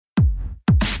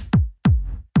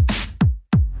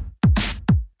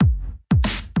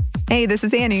Hey, this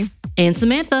is Annie. And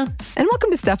Samantha. And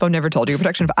welcome to Stuff I've Never Told You, a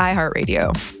production of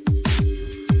iHeartRadio.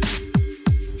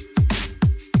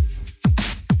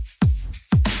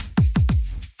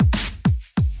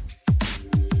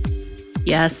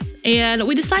 Yes, and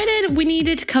we decided we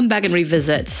needed to come back and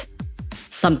revisit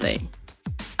something.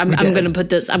 I'm going to put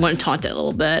this, I'm going to taunt it a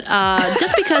little bit.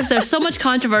 Just because there's so much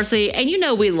controversy, and you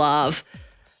know we love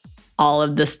all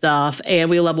of this stuff, and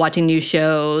we love watching new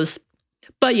shows.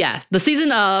 But yeah, the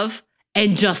season of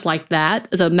And Just Like That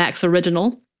is a Max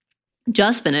original,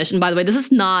 just finished. And by the way, this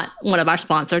is not one of our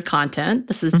sponsored content.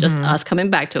 This is just us coming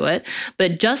back to it.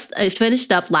 But it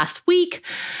finished up last week.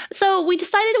 So we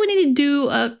decided we need to do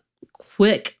a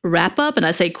quick wrap up. And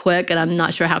I say quick, and I'm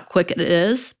not sure how quick it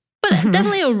is. But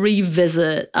definitely a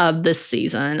revisit of this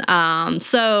season.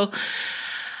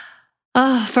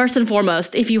 First and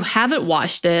foremost, if you haven't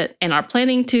watched it and are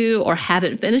planning to or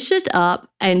haven't finished it up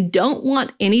and don't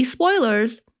want any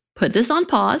spoilers, put this on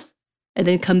pause and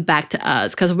then come back to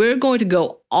us because we're going to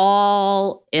go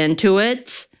all into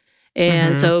it.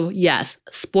 And so, yes,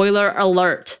 spoiler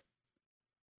alert.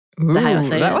 Ooh,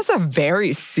 that was a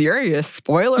very serious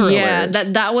spoiler alert. Yeah,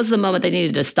 that was the moment they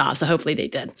needed to stop. So hopefully they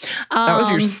did. That was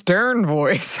your stern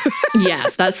voice.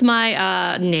 Yes, that's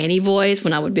my nanny voice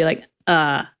when I would be like,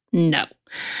 no.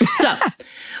 So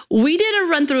we did a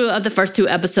run through of the first two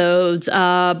episodes,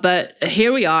 but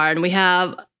here we are, and we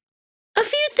have a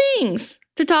few things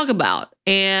to talk about.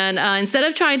 And instead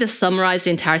of trying to summarize the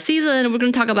entire season, we're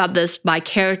going to talk about this by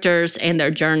characters and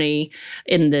their journey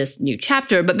in this new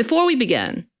chapter. But before we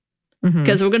begin,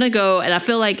 because we're going to go, and I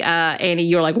feel like, Annie,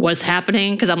 you're like, what's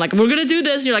happening? Because I'm like, we're going to do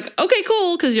this. And you're like, okay,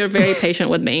 cool, because you're very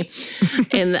patient with me.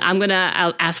 And I'm going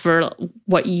to ask for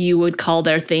what you would call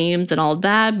their themes and all of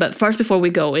that. But first, before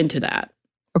we go into that.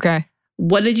 Okay.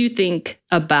 What did you think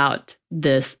about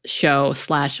this show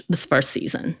 / this first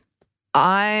season?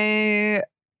 I'm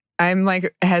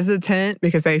like hesitant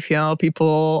because I feel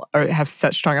people have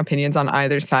such strong opinions on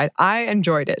either side. I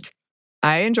enjoyed it.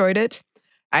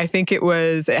 I think it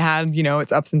had,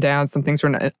 its ups and downs. Some things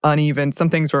were uneven. Some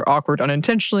things were awkward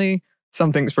unintentionally.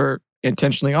 Some things were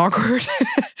intentionally awkward.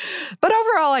 But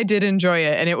overall, I did enjoy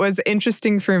it. And it was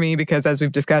interesting for me because, as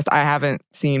we've discussed, I haven't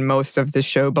seen most of the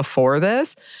show before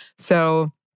this.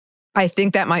 So I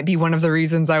think that might be one of the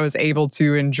reasons I was able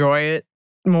to enjoy it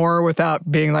more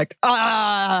without being like,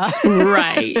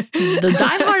 Right. The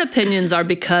diehard opinions are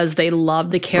because they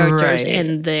love the characters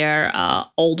in their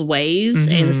old ways,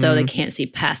 and so they can't see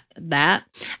past that.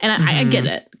 And I get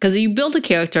it, because you build a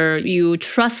character, you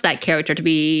trust that character to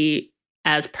be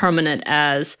as permanent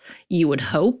as you would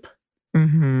hope.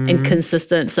 And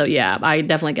consistent. So yeah, I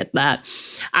definitely get that.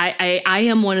 I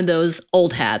am one of those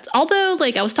old hats. Although,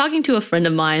 like, I was talking to a friend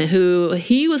of mine who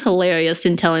he was hilarious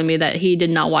in telling me that he did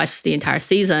not watch the entire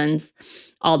seasons,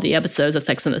 all the episodes of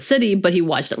Sex and the City, but he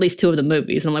watched at least 2 of the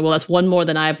movies. And I'm like, well, that's one more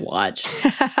than I've watched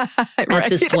at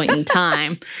this point in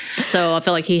time. So I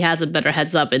feel like he has a better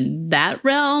heads up in that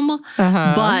realm.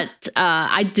 But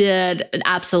I did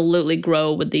absolutely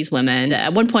grow with these women.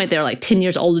 At one point, they were like 10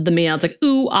 years older than me. And I was like,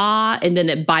 ooh, ah. And then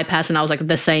it bypassed, and I was like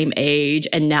the same age.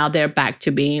 And now they're back to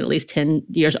being at least 10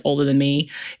 years older than me,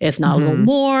 if not a little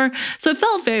more. So it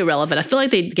felt very relevant. I feel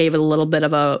like they gave it a little bit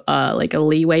of a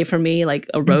leeway for me, like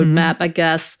a roadmap, I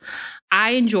guess.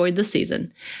 I enjoyed the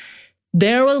season.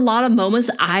 There were a lot of moments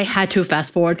I had to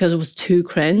fast forward because it was too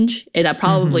cringe, and I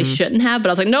probably shouldn't have, but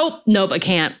I was like, nope, I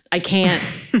can't.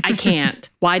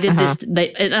 Why did this?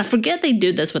 And I forget they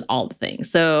do this with all the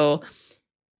things. So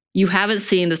you haven't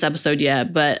seen this episode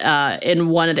yet, but in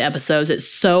one of the episodes, it's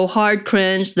so hard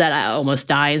cringe that I almost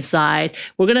die inside.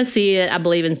 We're going to see it, I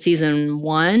believe, in season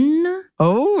 1.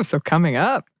 Oh, so coming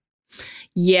up.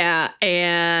 Yeah,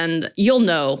 and you'll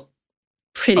know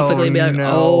pretty quickly, be like,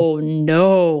 oh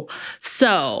no.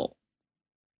 So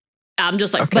I'm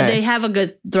just like, but they have a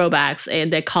good throwbacks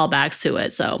and they callbacks to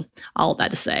it. So all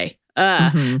that to say.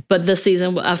 But this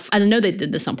season, I know they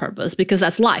did this on purpose because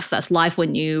that's life. That's life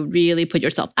when you really put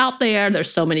yourself out there.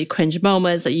 There's so many cringe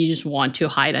moments that you just want to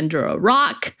hide under a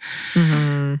rock.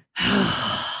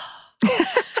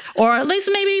 Or at least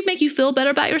maybe make you feel better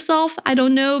about yourself. I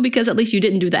don't know, because at least you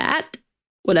didn't do that.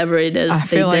 Whatever it is, I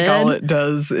feel like all it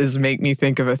does is make me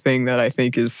think of a thing that I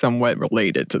think is somewhat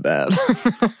related to that.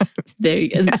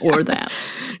 Or that.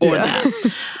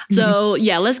 So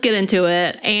yeah, let's get into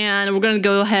it. And we're going to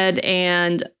go ahead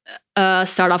and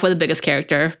start off with the biggest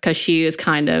character, because she is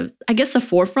kind of, I guess, the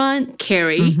forefront.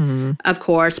 Carrie, of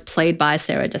course, played by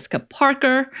Sarah Jessica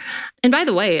Parker. And by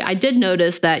the way, I did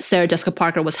notice that Sarah Jessica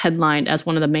Parker was headlined as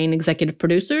one of the main executive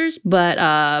producers,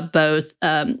 but both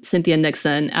Cynthia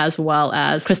Nixon as well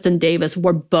as Kristen Davis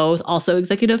were both also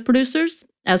executive producers.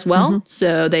 as well.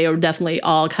 So they are definitely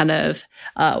all kind of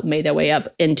made their way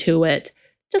up into it.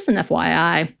 Just an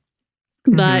FYI.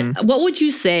 But what would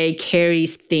you say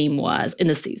Carrie's theme was in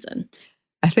the season?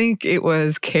 I think it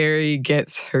was Carrie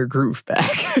gets her groove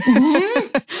back.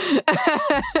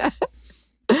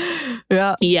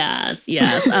 Yeah.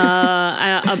 Yes.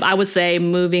 I would say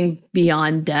moving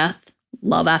beyond death,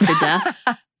 love after death.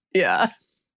 Yeah.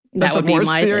 That would be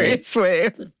my serious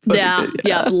way. Yeah,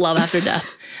 love after death.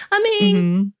 I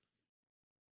mean,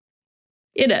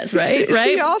 it is, right?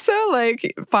 She also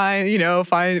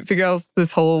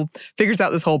figures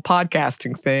out this whole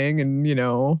podcasting thing, and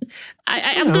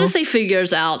I'm going to say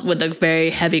figures out with the very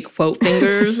heavy quote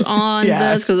fingers on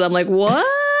this, because I'm like, what?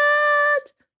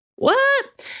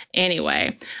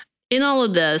 Anyway, in all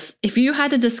of this, if you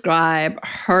had to describe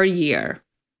her year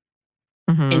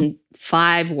in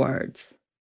 5 words,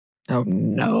 oh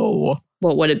no,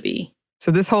 what would it be?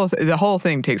 So the whole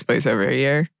thing takes place over a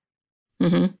year.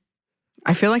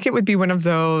 I feel like it would be one of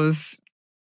those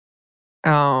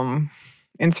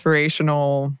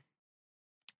inspirational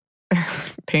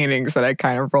paintings that I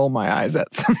kind of roll my eyes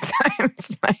at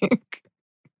sometimes. Like,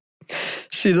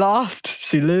 she lost,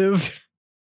 she lived,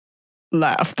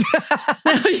 laughed.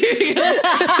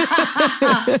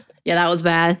 Yeah, that was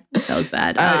bad.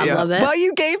 I love it. Well,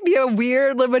 you gave me a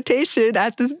weird limitation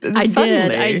at this. I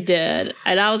did.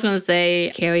 And I was going to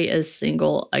say Carrie is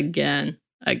single again.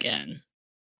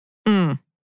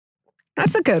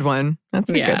 That's a good one.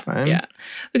 Yeah.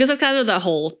 Because that's kind of the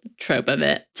whole trope of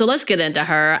it. So let's get into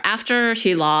her. After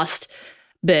she lost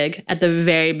Big at the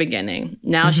very beginning,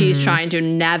 now she's trying to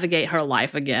navigate her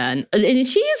life again. And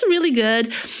she is really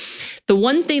good. The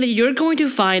one thing that you're going to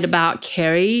find about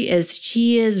Carrie is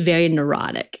she is very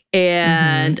neurotic.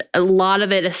 And a lot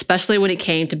of it, especially when it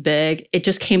came to Big, it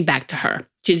just came back to her.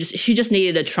 She just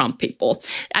needed to trump people.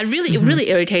 It really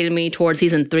irritated me towards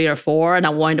season 3 or 4, and I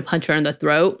wanted to punch her in the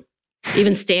throat.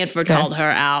 Even Stanford called her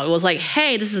out. It was like,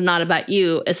 hey, this is not about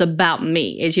you. It's about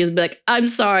me. And she was like, I'm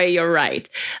sorry, you're right.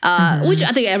 Which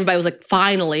I think everybody was like,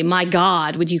 finally, my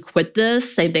God, would you quit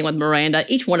this? Same thing with Miranda.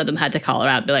 Each one of them had to call her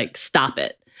out and be like, stop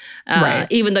it.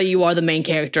 Even though you are the main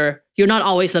character, you're not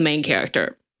always the main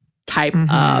character type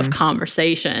of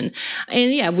conversation.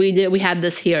 And yeah, we had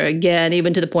this here again,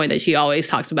 even to the point that she always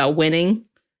talks about winning.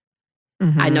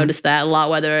 I noticed that a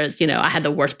lot, whether it's, I had the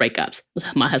worst breakups.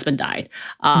 My husband died.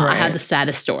 I had the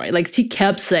saddest story. Like, she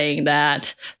kept saying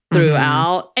that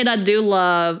throughout. And I do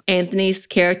love Anthony's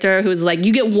character, who's like,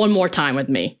 you get one more time with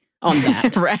me on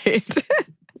that. Right.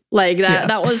 Like,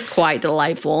 that was quite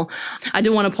delightful. I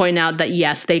do want to point out that,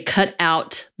 yes, they cut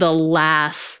out the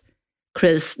last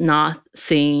Chris Noth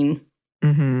scene,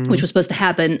 which was supposed to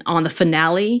happen on the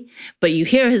finale. But you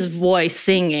hear his voice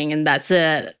singing, and that's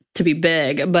it. To be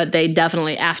Big, but they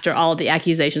definitely, after all the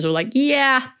accusations, were like,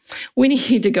 yeah, we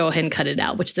need to go ahead and cut it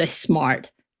out, which is a smart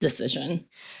decision.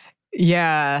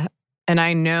 Yeah. And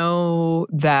I know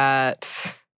that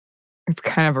it's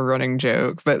kind of a running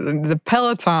joke, but the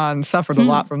Peloton suffered a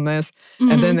lot from this.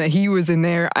 And then that he was in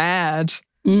their ad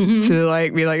to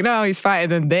like be like, no, he's fine.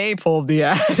 And then they pulled the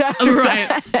ad.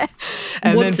 Right.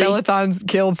 And then Peloton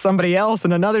killed somebody else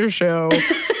in another show.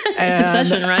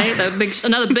 Succession, right?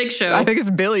 Another big show. I think it's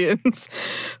Billions.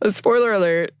 Spoiler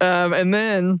alert. And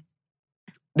then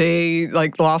they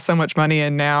lost so much money,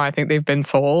 and now I think they've been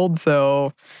sold.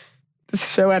 So this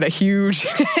show had a huge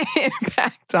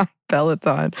impact on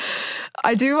Peloton.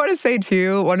 I do want to say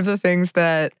too, one of the things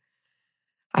that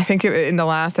I think in the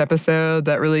last episode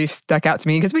that really stuck out to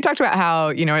me, because we talked about how,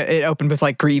 it opened with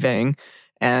grieving,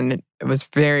 and it was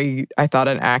very, I thought,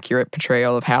 an accurate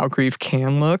portrayal of how grief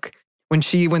can look.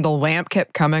 When the lamp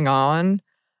kept coming on,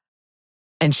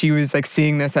 and she was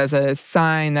seeing this as a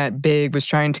sign that Big was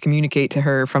trying to communicate to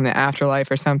her from the afterlife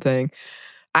or something,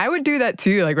 I would do that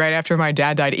too, right after my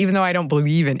dad died, even though I don't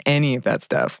believe in any of that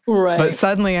stuff. Right. But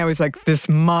suddenly I was like, this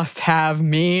must have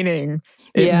meaning.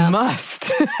 It must.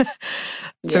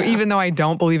 So even though I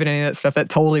don't believe in any of that stuff, that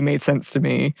totally made sense to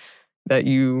me, that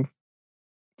you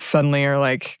suddenly are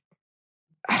like,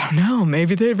 I don't know,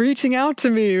 maybe they're reaching out to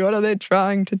me. What are they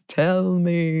trying to tell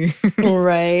me?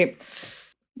 Right.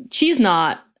 She's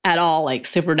not at all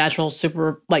supernatural,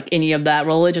 super any of that,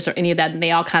 religious or any of that. And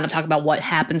they all kind of talk about what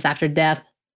happens after death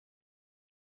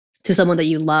to someone that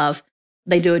you love.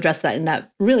 They do address that in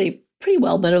that really pretty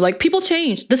well, but people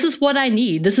change. This is what I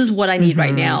need. This is what I need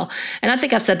right now. And I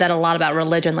think I've said that a lot about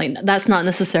religion. That's not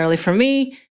necessarily for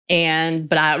me.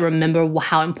 But I remember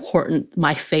how important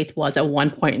my faith was at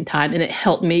one point in time, and it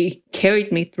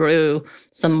carried me through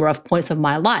some rough points of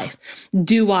my life.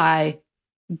 Do I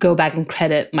go back and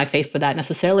credit my faith for that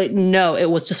necessarily. No, it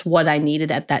was just what I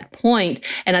needed at that point.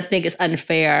 And I think it's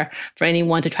unfair for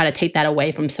anyone to try to take that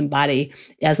away from somebody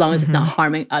as long as it's not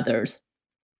harming others.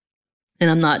 And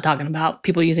I'm not talking about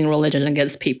people using religion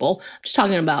against people. I'm just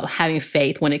talking about having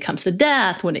faith when it comes to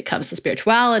death, when it comes to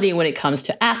spirituality, when it comes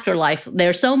to afterlife.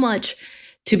 There's so much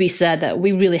to be said that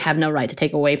we really have no right to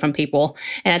take away from people.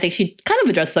 And I think she kind of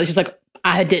addressed that. She's like,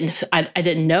 I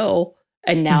didn't know,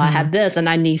 and now I have this, and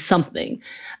I need something.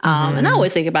 And I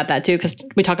always think about that too, because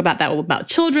we talk about that about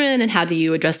children, and how do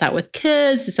you address that with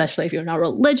kids, especially if you're not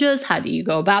religious? How do you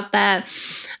go about that?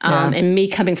 And me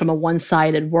coming from a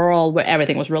one-sided world where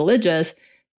everything was religious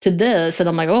to this, and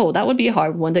I'm like, oh, that would be a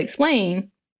hard one to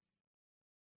explain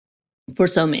for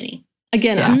so many.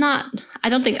 Again, I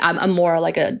don't think I'm more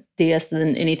like a deist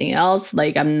than anything else.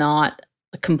 Like, I'm not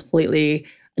completely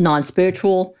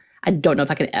non-spiritual. I don't know if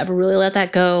I can ever really let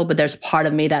that go, but there's a part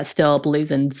of me that still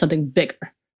believes in something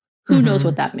bigger. Who knows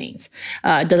what that means?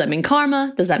 Does that mean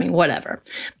karma? Does that mean whatever?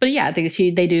 But yeah, I think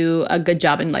they do a good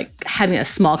job in like having a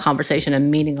small conversation and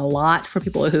meaning a lot for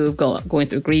people who going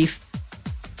through grief.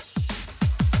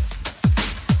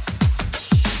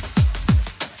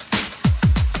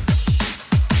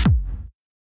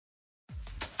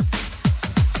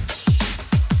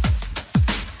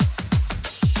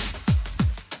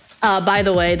 By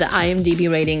the way, the IMDb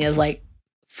rating is like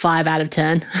 5 out of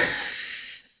 10.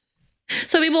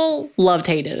 So people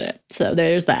hated it. So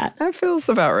there's that. That feels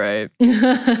about right.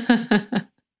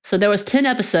 So there was 10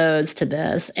 episodes to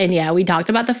this. And yeah, we talked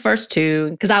about the first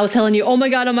 2 because I was telling you, oh my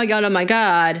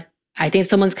God, I think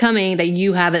someone's coming that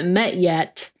you haven't met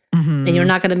yet. And you're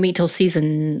not going to meet till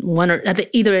season 1 or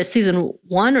either it's season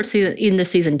 1 or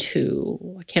season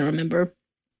 2. I can't remember.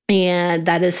 And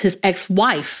that is his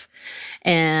ex-wife.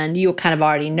 And you kind of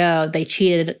already know they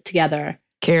cheated together.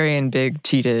 Carrie and Big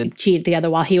cheated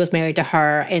together while he was married to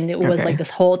her. And it was like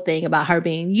this whole thing about her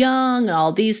being young and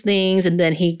all these things. And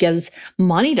then he gives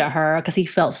money to her because he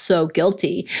felt so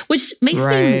guilty, which makes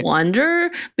me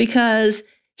wonder because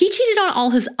he cheated on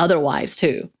all his other wives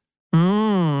too.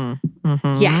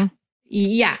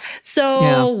 Yeah.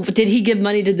 So did he give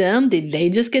money to them? Did they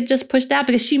just get pushed out?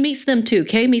 Because she meets them too.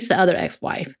 Kay meets the other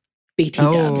ex-wife. BT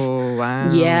dubs. Oh,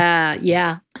 wow.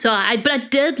 Yeah. So I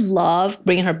did love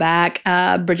bringing her back,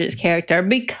 Bridget's character,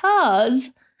 because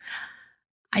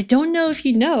I don't know if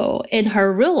you know, in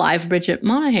her real life, Bridget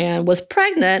Monahan was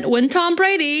pregnant when Tom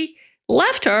Brady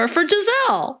left her for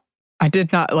Giselle. I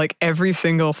did not, like every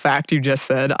single fact you just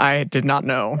said, I did not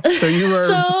know. So you were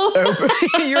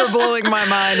you were blowing my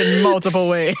mind in multiple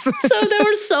ways. So there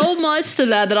was so much to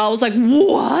that I was like,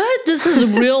 what? This is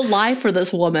real life for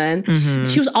this woman.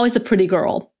 She was always the pretty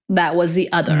girl. That was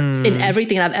the other in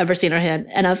everything I've ever seen her in.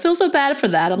 And I feel so bad for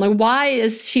that. I'm like, why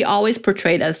is she always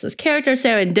portrayed as this character,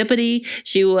 Serendipity?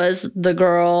 She was the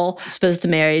girl supposed to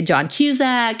marry John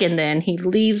Cusack, and then he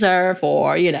leaves her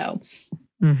for,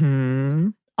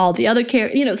 all the other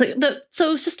characters,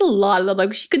 so it's just a lot of them.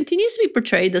 Like, she continues to be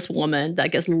portrayed this woman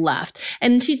that gets left,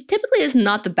 and she typically is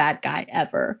not the bad guy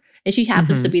ever, and she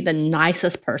happens to be the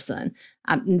nicest person.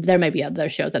 There may be other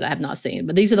shows that I have not seen,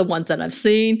 but these are the ones that I've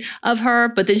seen of her.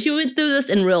 But then she went through this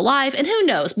in real life, and who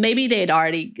knows? Maybe they had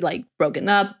already like broken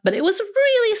up, but it was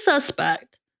really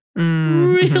suspect.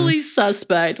 Really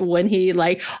suspect when he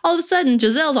like all of a sudden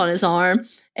Giselle's on his arm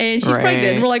and she's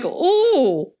pregnant, and we're like,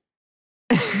 oh.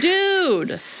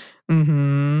 Dude.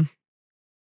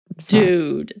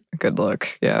 Dude. Good look.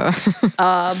 Yeah.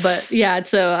 But yeah,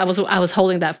 so I was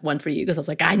holding that one for you because I was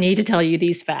like, I need to tell you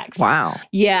these facts. Wow.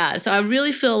 Yeah. So I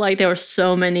really feel like there were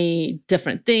so many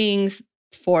different things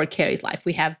for Carrie's life.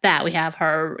 We have that. We have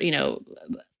her,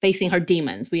 facing her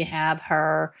demons. We have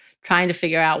her trying to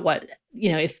figure out what,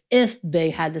 if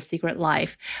Big had the secret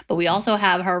life. But we also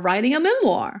have her writing a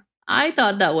memoir. I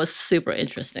thought that was super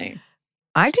interesting.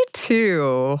 I did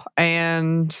too.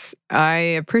 And I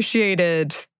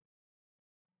appreciated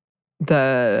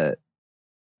the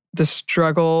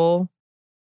struggle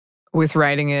with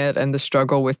writing it and the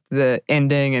struggle with the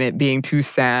ending and it being too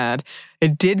sad.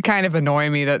 It did kind of annoy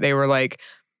me that they were like,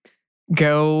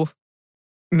 go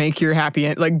make your happy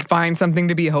end, like find something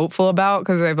to be hopeful about.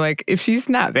 Because I'm like, if she's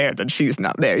not there, then she's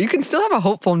not there. You can still have a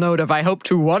hopeful note of I hope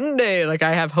to one day, like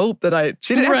I have hope that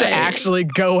she didn't have to actually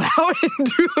go out and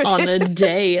do it. On a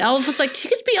date. I was just like, she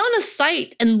could be on a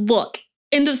site and look.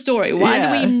 End of story. Why do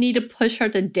we need to push her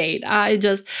to date?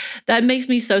 That makes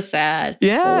me so sad.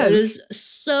 Yeah. It is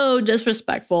so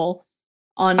disrespectful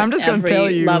on I'm just gonna tell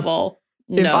you, level.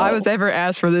 If I was ever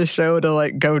asked for this show to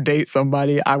like go date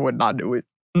somebody, I would not do it.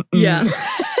 Yeah.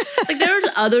 Like there's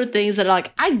other things that are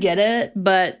like, I get it,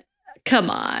 but come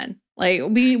on. Like,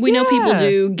 we know people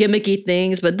do gimmicky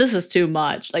things, but this is too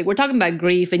much. Like, we're talking about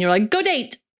grief, and you're like, go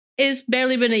date. It's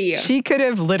barely been a year. She could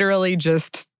have literally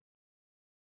just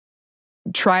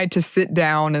tried to sit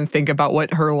down and think about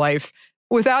what her life,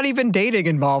 without even dating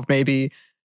involved, maybe,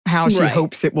 how she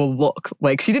hopes it will look.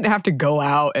 Like, she didn't have to go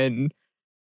out and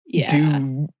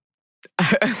do...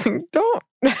 Don't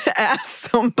ask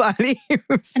somebody.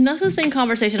 And that's the same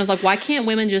conversation. I was like, why can't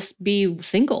women just be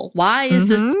single? Why is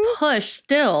this push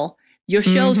still? Your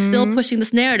show's still pushing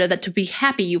this narrative that to be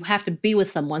happy, you have to be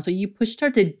with someone. So you pushed her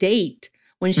to date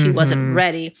when she wasn't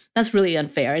ready. That's really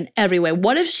unfair in every way.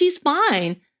 What if she's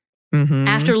fine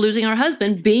after losing her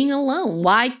husband, being alone?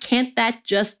 Why can't that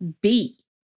just be?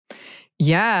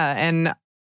 Yeah, and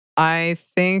I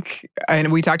think,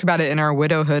 and we talked about it in our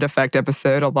widowhood effect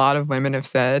episode, a lot of women have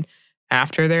said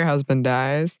after their husband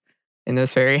dies, in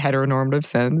this very heteronormative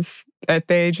sense, that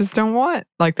they just don't want,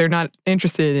 like, they're not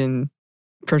interested in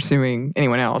pursuing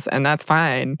anyone else. And that's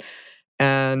fine.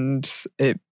 And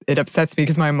it upsets me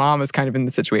because my mom is kind of in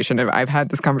the situation. I've had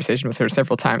this conversation with her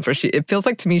several times where it feels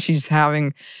like to me she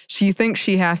thinks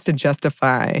she has to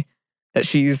justify that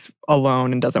she's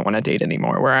alone and doesn't want to date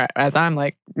anymore. Whereas I'm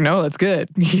like, no, that's good.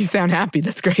 You sound happy.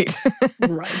 That's great.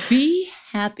 Right. Be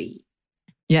happy.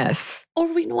 Yes. Or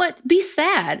you know what? Be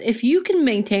sad. If you can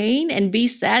maintain and be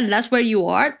sad and that's where you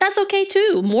are, that's okay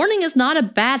too. Mourning is not a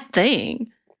bad thing.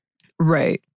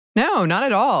 Right. No, not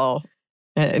at all.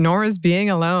 Nor is being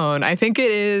alone. I think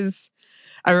it is.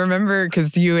 I remember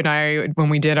because you and I, when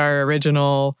we did our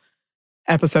original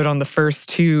episode on the first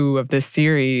 2 of this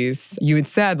series, you had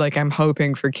said, like, I'm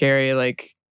hoping for Carrie,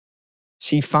 like,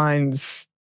 she finds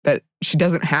that she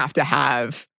doesn't have to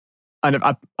have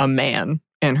a man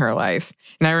in her life.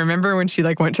 And I remember when she,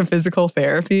 like, went to physical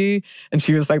therapy and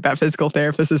she was like, that physical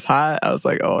therapist is hot. I was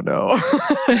like, oh no.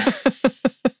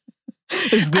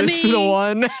 Is this the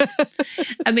one?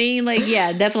 I mean, like,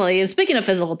 yeah, definitely. And speaking of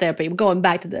physical therapy, I'm going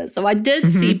back to this. So I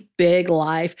did see Big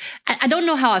Life. I don't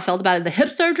know how I felt about it. The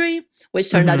hip surgery, which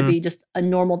turned out to be just a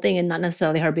normal thing and not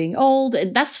necessarily her being old.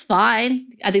 And that's fine.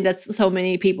 I think that's so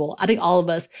many people. I think all of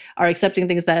us are accepting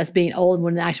things that as being old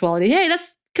when in actuality, hey, that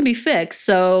can be fixed.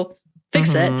 So fix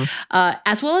it.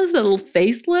 As well as the little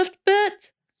facelift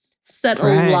bit said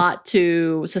a lot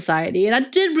to society. And I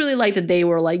did really like that they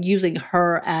were like using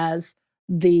her as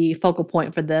the focal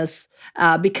point for this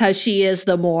because she is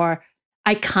the more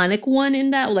iconic one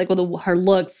in that, like with her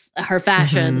looks, her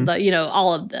fashion,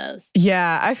 all of this.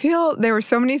 Yeah, I feel there were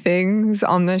so many things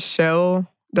on this show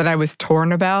that I was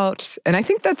torn about. And I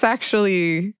think that's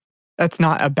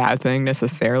not a bad thing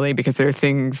necessarily, because there are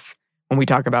things when we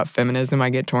talk about feminism I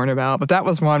get torn about. But that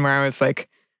was one where I was like,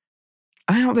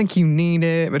 I don't think you need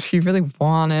it, but if you really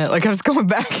want it. Like, I was going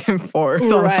back and forth.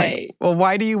 Right. Like, well,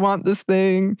 why do you want this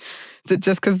thing? Is it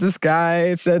just because this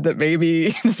guy said that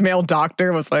maybe this male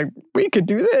doctor was like, we could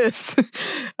do this?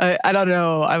 I don't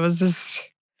know. I was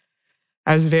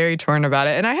very torn about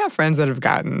it. And I have friends that have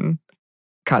gotten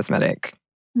cosmetic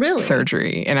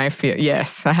surgery. And I feel,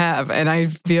 yes, I have. And I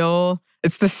feel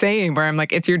it's the same where I'm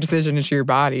like, it's your decision, it's your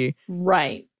body.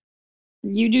 Right.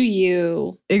 You do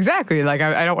you. Exactly. Like,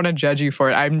 I don't want to judge you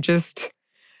for it.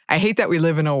 I hate that we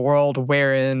live in a world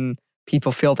wherein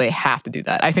people feel they have to do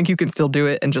that. I think you can still do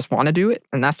it and just want to do it.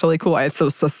 And that's totally cool. It's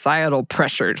those societal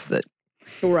pressures that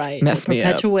mess me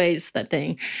up. Perpetuates that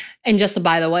thing. And just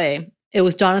by the way, it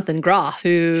was Jonathan Groff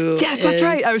who... Yes, that's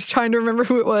right. I was trying to remember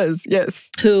who it was. Yes.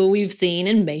 Who we've seen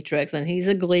in Matrix, and he's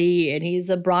a Glee, and he's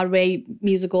a Broadway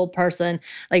musical person,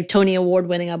 like Tony Award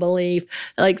winning, I believe.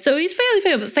 Like, so he's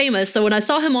fairly famous. So when I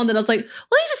saw him on that, I was like,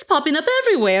 well, he's just popping up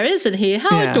everywhere, isn't he?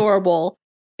 How adorable.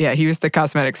 Yeah, he was the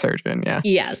cosmetic surgeon, yeah.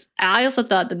 Yes. I also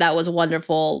thought that was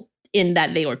wonderful in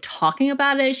that they were talking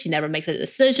about it. She never makes a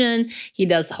decision. He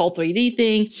does the whole 3D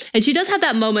thing. And she does have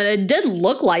that moment. It did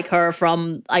look like her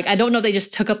from, like, I don't know if they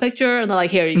just took a picture and they're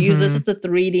like, here, use this as the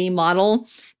 3D model,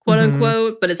 quote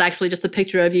unquote. But it's actually just a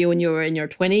picture of you when you were in your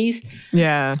 20s.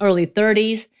 Yeah. Early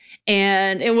 30s.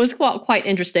 And it was quite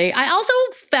interesting. I also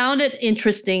found it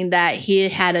interesting that he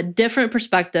had a different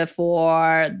perspective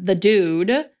for the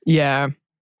dude. Yeah.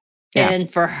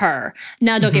 And for her.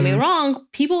 Now, don't get me wrong,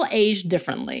 people age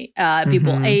differently.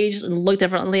 People age and look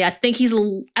differently. I think I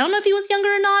don't know if he was younger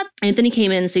or not. Anthony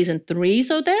came in season 3,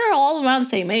 so they're all around the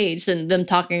same age, and them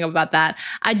talking about that.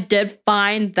 I did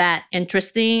find that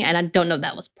interesting, and I don't know if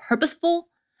that was purposeful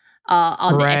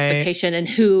on the expectation and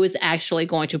who is actually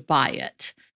going to buy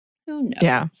it. Who knows?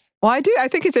 Yeah. Well, I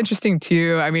think it's interesting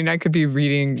too. I mean, I could be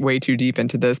reading way too deep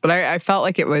into this, but I felt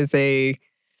like it was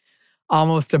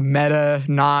almost a meta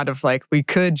nod of like, we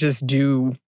could just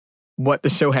do what the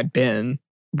show had been,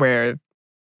 where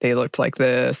they looked like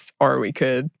this, or we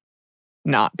could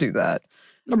not do that.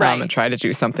 Right. And try to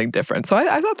do something different. So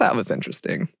I thought that was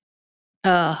interesting.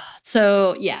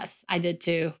 So yes, I did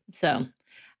too. So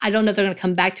I don't know if they're going to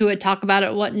come back to it, talk about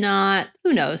it, whatnot.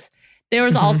 Who knows? There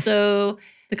was also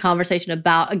the conversation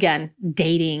about, again,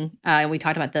 dating. We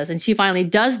talked about this, and she finally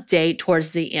does date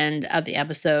towards the end of the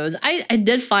episodes. I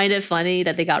did find it funny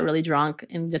that they got really drunk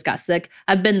and just got sick.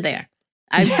 I've been there.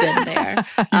 I've been there.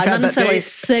 Not necessarily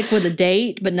sick with a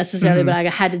date, but necessarily, but I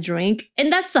had to drink. And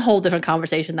that's a whole different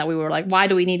conversation that we were like, why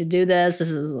do we need to do this? This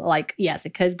is like, yes,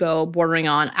 it could go bordering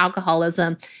on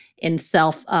alcoholism and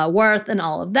self-worth and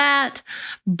all of that.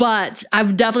 But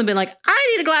I've definitely been like, I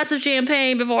need a glass of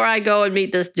champagne before I go and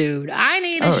meet this dude. I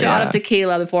need a shot of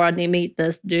tequila before I meet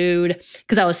this dude.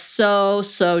 Because I was so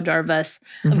nervous.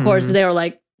 Of course, they were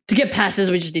like, to get past this,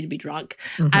 we just need to be drunk.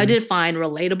 I did find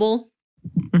relatable.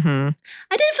 I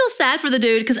did feel sad for the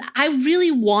dude because I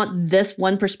really want this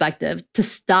one perspective to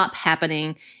stop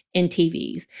happening in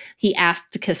TVs. He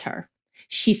asked to kiss her.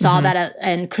 She saw that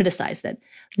and criticized it.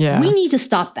 Yeah. We need to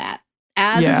stop that.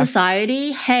 As a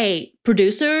society, hey,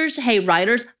 producers, hey,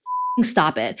 writers,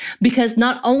 stop it. Because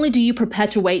not only do you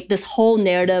perpetuate this whole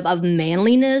narrative of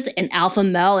manliness and alpha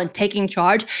male and taking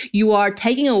charge, you are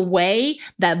taking away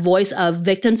that voice of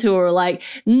victims who are like,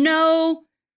 no,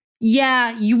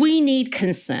 we need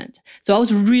consent. So I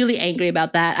was really angry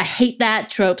about that. I hate that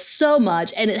trope so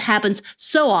much. And it happens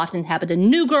so often. It happened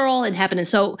in New Girl. It happened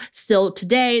still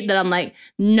today that I'm like,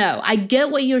 no, I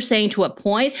get what you're saying to a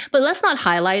point, but let's not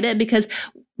highlight it because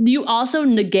you also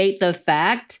negate the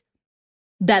fact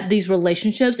that these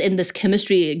relationships and this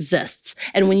chemistry exists.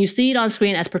 And when you see it on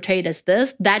screen as portrayed as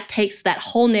this, that takes that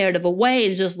whole narrative away.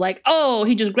 It's just like, oh,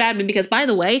 he just grabbed me because, by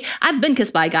the way, I've been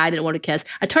kissed by a guy I didn't want to kiss.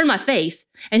 I turned my face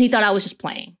and he thought I was just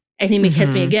playing. And he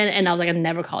kissed me again. And I was like, I'd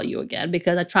never call you again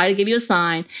because I tried to give you a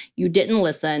sign. You didn't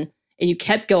listen. And you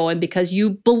kept going because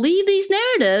you believe these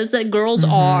narratives that girls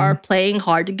are playing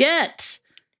hard to get.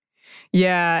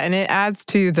 Yeah. And it adds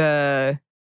to the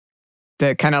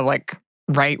kind of like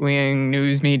right-wing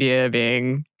news media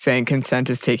saying consent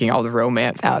is taking all the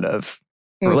romance out of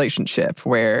a relationship,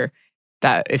 where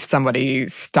that if somebody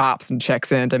stops and checks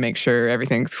in to make sure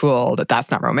everything's cool,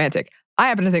 that's not romantic. I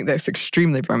happen to think that's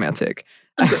extremely romantic.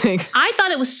 I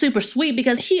thought it was super sweet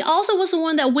because she also was the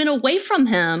one that went away from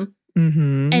him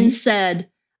and said,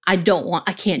 I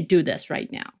can't do this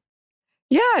right now.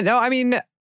 Yeah, no, I mean,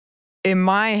 in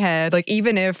my head, like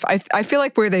even if, I feel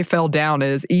like where they fell down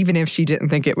is even if she didn't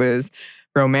think it was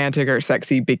romantic or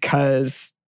sexy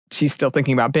because she's still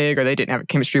thinking about Big or they didn't have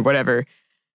chemistry, whatever.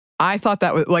 I thought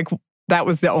that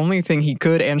was the only thing he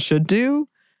could and should do.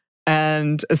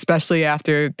 And especially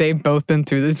after they've both been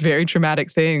through this very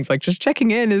traumatic things, like just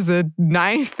checking in is a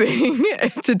nice thing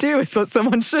to do. It's what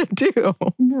someone should do.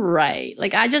 Right.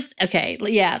 Like that's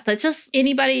just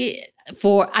anybody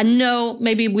I know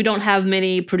maybe we don't have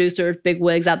many producers, big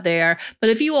wigs out there, but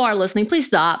if you are listening, please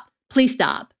stop. Please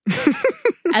stop.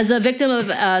 As a victim of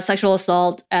sexual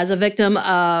assault, as a victim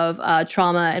of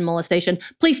trauma and molestation,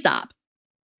 please stop.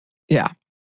 Yeah.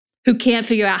 Who can't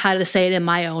figure out how to say it in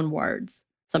my own words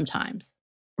sometimes.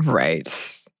 Right.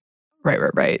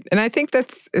 And I think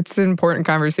it's an important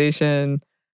conversation,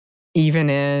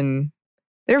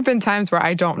 there have been times where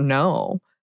I don't know.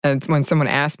 And when someone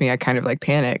asks me, I kind of like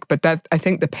panic. But I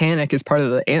think the panic is part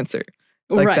of the answer.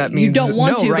 Like right. That means you don't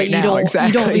want no to, right but now.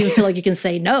 You don't even feel like you can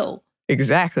say no.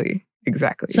 Exactly.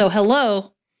 So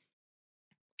hello.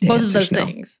 Both of those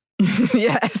things.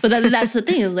 Yes. But that's the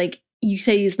thing is like, you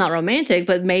say it's not romantic,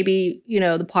 but maybe,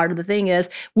 the part of the thing is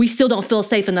we still don't feel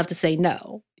safe enough to say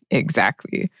no.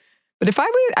 Exactly. But if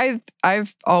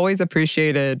I've always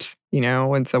appreciated,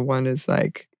 when someone is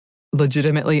like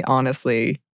legitimately,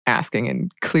 honestly asking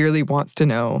and clearly wants to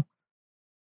know.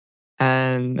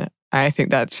 And I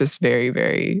think that's just very,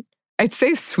 very, I'd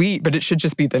say sweet, but it should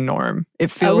just be the norm.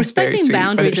 It feels very sweet,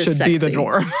 boundaries but it should sexy. be the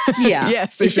norm. Yeah.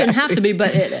 Yes, exactly. It shouldn't have to be,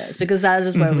 but it is because that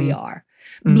is where we are.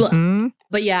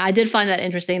 But yeah, I did find that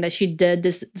interesting that she did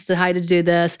decide to do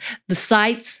this. The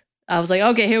sites, I was like,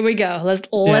 okay, here we go. Let's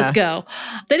go.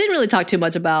 They didn't really talk too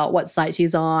much about what site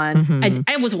she's on.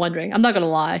 I was wondering, I'm not going to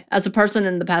lie. As a person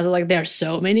in the past, like, there are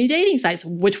so many dating sites.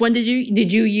 Which one did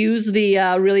you use the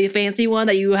really fancy one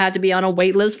that you had to be on a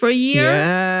wait list for a year?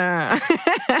 Yeah.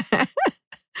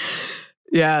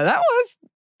 Yeah,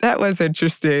 that was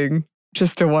interesting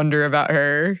just to wonder about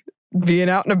her being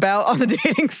out and about on the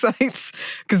dating sites,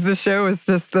 because the show is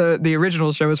just the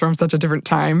original show is from such a different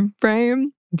time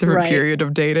frame, different period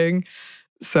of dating.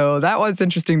 So that was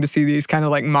interesting to see these kind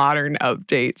of like modern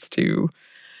updates to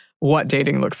what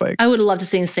dating looks like. I would love to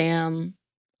see Sam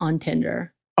on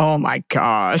Tinder. Oh my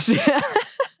gosh.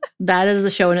 That is the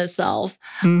show in itself.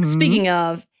 Speaking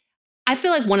of, I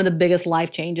feel like one of the biggest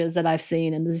life changes that I've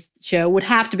seen in this show would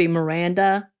have to be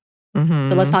Miranda. So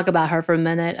let's talk about her for a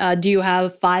minute. Do you have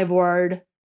a 5-word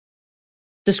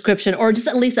description or just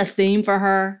at least a theme for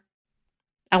her?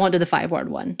 I want to do the 5-word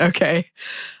one. Okay.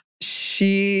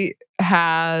 She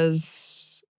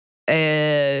has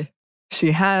an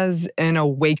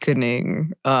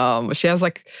awakening. She has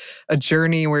like a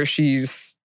journey where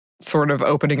she's sort of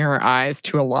opening her eyes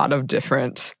to a lot of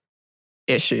different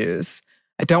issues.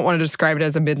 I don't want to describe it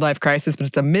as a midlife crisis, but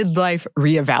it's a midlife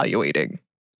reevaluating.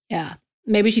 Yeah.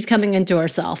 Maybe she's coming into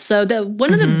herself. So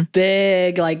one of the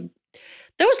big,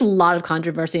 there was a lot of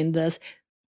controversy in this.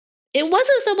 It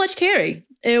wasn't so much Carrie.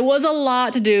 It was a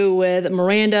lot to do with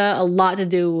Miranda, a lot to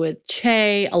do with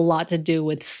Che, a lot to do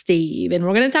with Steve. And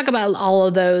we're going to talk about all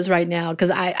of those right now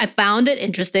because I found it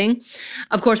interesting.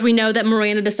 Of course, we know that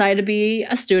Miranda decided to be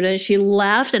a student. She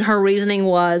left, and her reasoning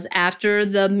was after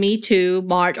the Me Too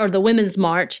march, or the Women's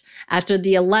March, after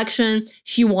the election,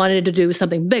 she wanted to do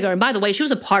something bigger. And by the way, she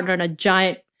was a partner in a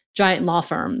giant law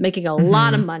firm, making a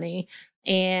lot of money.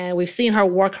 And we've seen her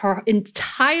work her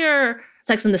entire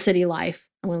Sex and the City life.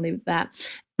 I'm going to leave it at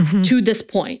that, to this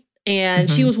point. And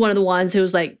she was one of the ones who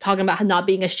was like talking about not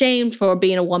being ashamed for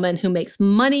being a woman who makes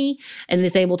money and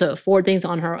is able to afford things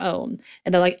on her own.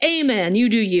 And they're like, amen, you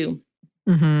do you.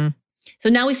 So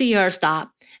now we see her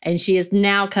stop. And she is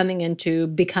now coming into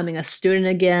becoming a student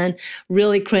again.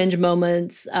 Really cringe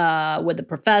moments with the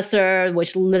professor,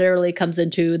 which literally comes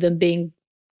into them being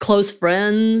close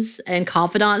friends and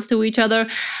confidants to each other.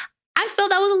 I felt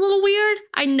that was a little weird.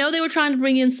 I know they were trying to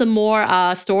bring in some more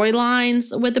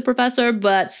storylines with the professor,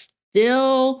 but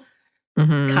still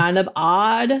kind of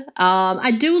odd.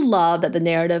 I do love that the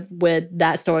narrative with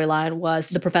that storyline was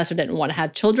the professor didn't want to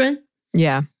have children.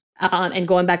 Yeah. And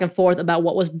going back and forth about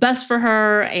what was best for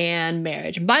her and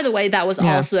marriage. And by the way, that was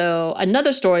also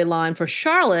another storyline for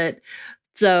Charlotte.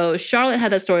 So Charlotte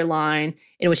had that storyline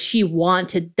in which she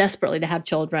wanted desperately to have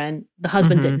children. The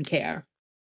husband didn't care.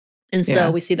 And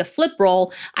so we see the flip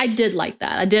role. I did like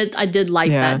that. I did like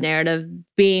that narrative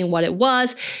being what it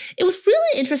was. It was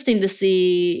really interesting to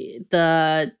see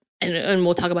and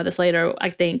we'll talk about this later, I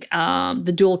think,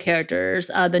 the dual characters,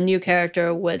 the new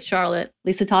character with Charlotte,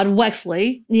 Lisa Todd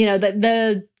Wexley,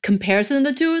 the comparison of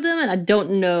the two of them. And I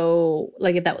don't know,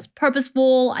 if that was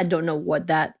purposeful. I don't know what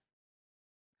that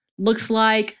looks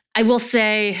like. I will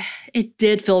say it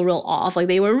did feel real off.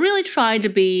 They were really trying to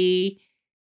be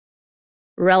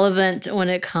relevant when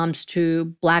it comes to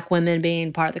Black women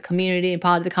being part of the community and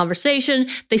part of the conversation.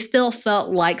 They still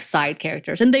felt like side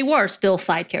characters, and they were still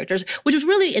side characters, which was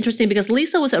really interesting because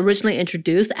Lisa was originally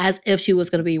introduced as if she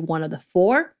was going to be one of the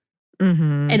 4.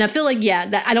 And I feel like,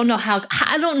 I don't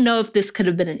know if this could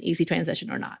have been an easy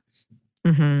transition or not.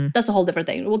 That's a whole different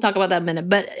thing. We'll talk about that in a minute.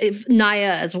 But if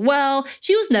Naya as well,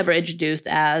 she was never introduced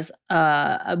as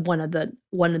one of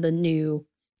the new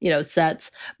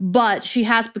sets, but she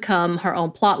has become her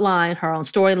own plot line, her own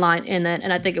storyline in it,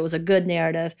 and I think it was a good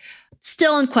narrative.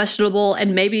 Still unquestionable,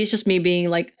 and maybe it's just me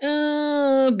being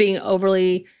being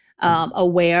overly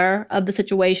aware of the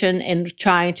situation and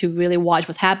trying to really watch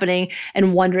what's happening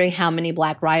and wondering how many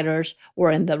Black writers were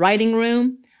in the writing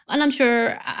room. And I'm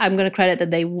sure I'm going to credit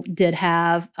that they did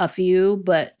have a few,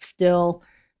 but still,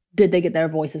 did they get their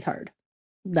voices heard?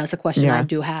 That's a question I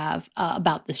do have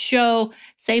about the show.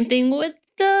 Same thing with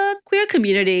the queer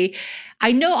community.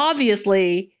 I know,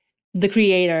 obviously, the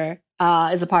creator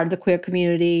is a part of the queer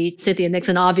community. Cynthia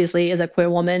Nixon, obviously, is a queer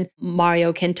woman.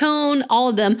 Mario Cantone, all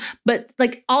of them. But,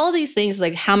 all of these things,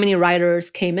 how many writers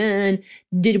came in?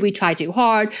 Did we try too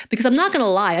hard? Because I'm not going to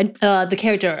lie, the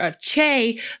character of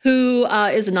Che, who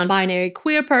is a non-binary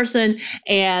queer person,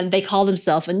 and they call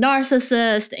themselves a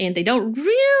narcissist, and they don't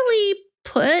really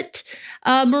put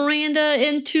Miranda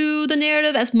into the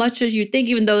narrative as much as you think,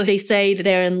 even though they say that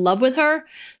they're in love with her.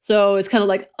 So it's kind of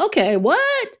like, okay,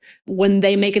 what? When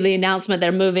they make the announcement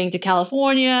they're moving to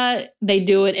California, they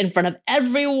do it in front of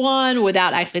everyone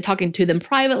without actually talking to them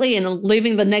privately and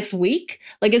leaving the next week.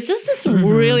 It's just this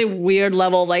really weird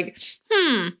level of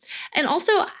And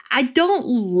also, I don't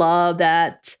love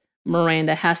that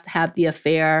Miranda has to have the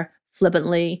affair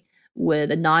flippantly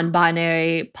with a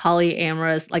non-binary,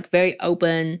 polyamorous, very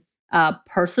open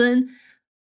person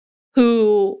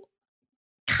who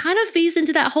kind of feeds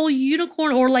into that whole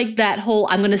unicorn or that whole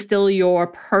I'm going to steal your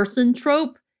person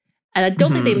trope. And I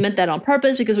don't think they meant that on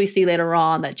purpose because we see later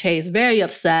on that Che is very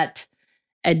upset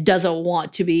and doesn't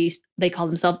want to be, they call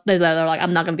themselves, they're like,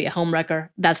 I'm not going to be a homewrecker.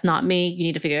 That's not me. You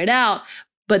need to figure it out.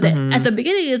 But at the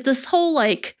beginning, this whole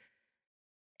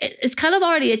it's kind of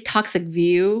already a toxic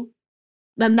view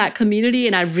than that community,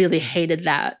 and I really hated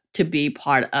that to be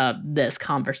part of this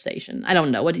conversation. I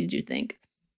don't know. What did you think?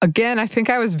 Again, I think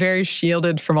I was very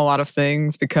shielded from a lot of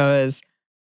things because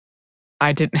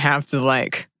I didn't have to I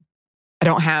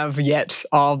don't have yet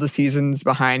all the seasons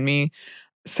behind me.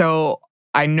 So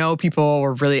I know people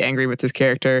were really angry with this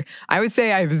character. I would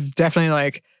say I was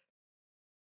definitely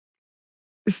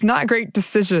it's not great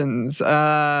decisions.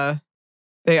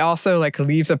 They also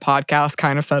leave the podcast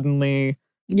kind of suddenly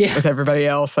with everybody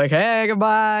else. Hey,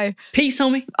 goodbye. Peace,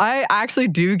 homie. I actually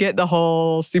do get the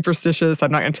whole superstitious.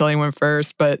 I'm not going to tell anyone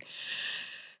first, but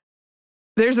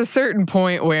there's a certain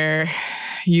point where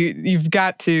you've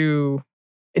got to,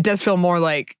 it does feel more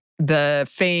like the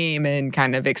fame and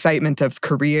kind of excitement of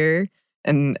career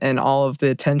and all of the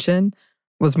attention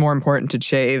was more important to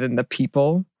Che than the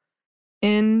people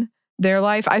in their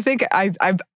life. I think I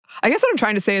guess what I'm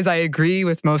trying to say is I agree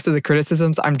with most of the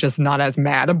criticisms. I'm just not as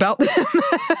mad about them.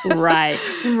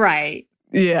 Right.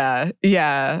 Yeah.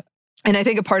 And I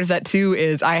think a part of that too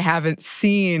is I haven't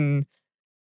seen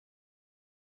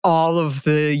all of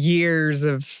the years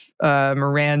of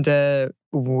Miranda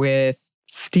with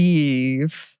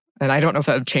Steve. And I don't know if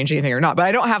that would change anything or not, but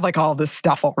I don't have all this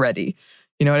stuff already.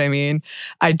 You know what I mean?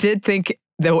 I did think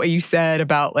the way you said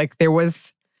about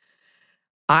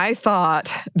I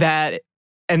thought that,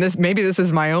 and maybe this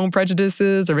is my own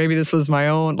prejudices, or maybe this was my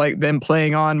own, them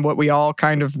playing on what we all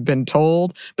kind of been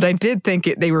told. But I did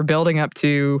think they were building up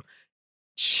to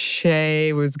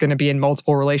Che was going to be in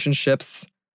multiple relationships,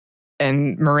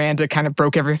 and Miranda kind of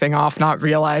broke everything off, not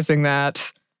realizing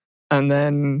that. And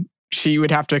then she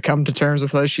would have to come to terms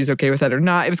with whether she's okay with that or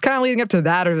not. It was kind of leading up to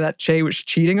that, or that Che was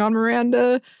cheating on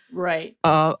Miranda. Right.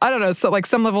 I don't know. So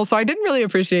some level. So I didn't really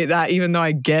appreciate that, even though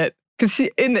I get, because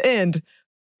in the end,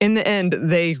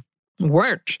 they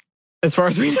weren't, as far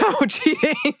as we know,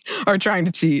 cheating or trying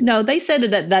to cheat. No, they said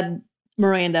that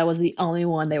Miranda was the only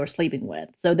one they were sleeping with.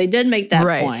 So they did make that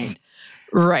point.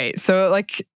 Right. So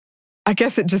I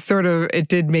guess it just it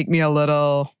did make me a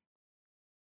little,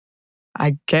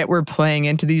 I get we're playing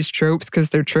into these tropes because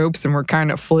they're tropes and we're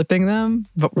kind of flipping them,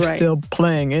 but we're still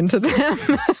playing into them.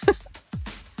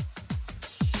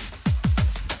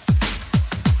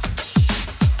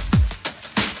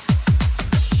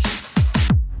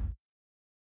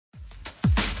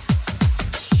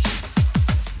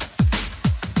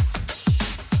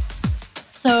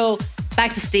 So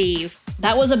back to Steve.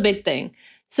 That was a big thing.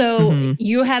 So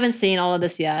you haven't seen all of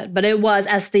this yet, but it was,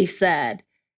 as Steve said,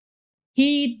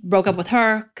 he broke up with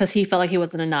her because he felt like he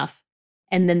wasn't enough.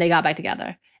 And then they got back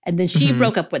together. And then she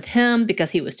broke up with him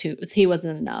because he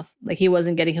wasn't enough. He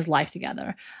wasn't getting his life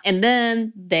together. And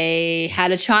then they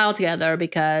had a child together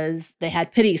because they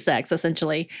had pity sex,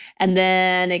 essentially. And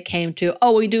then it came to,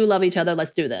 oh, we do love each other.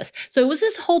 Let's do this. So it was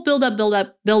this whole build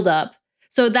up.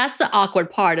 So that's the awkward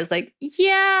part. It's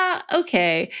yeah,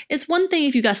 okay. It's one thing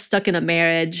if you got stuck in a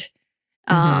marriage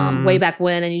way back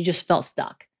when and you just felt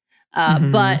stuck.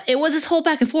 But it was this whole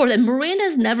back and forth. And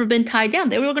Miranda's never been tied down.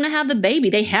 They were going to have the baby.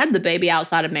 They had the baby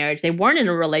outside of marriage. They weren't in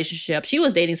a relationship. She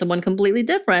was dating someone completely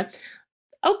different.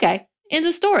 Okay, end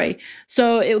of story.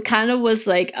 So it kind of was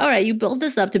all right, you built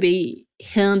this up to be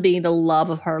him being the love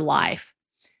of her life.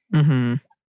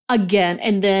 Again,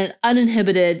 and then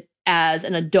uninhibited as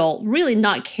an adult, really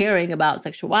not caring about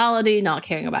sexuality, not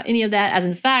caring about any of that. As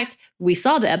in fact, we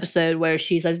saw the episode where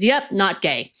she says, yep, not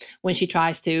gay, when she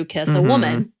tries to kiss a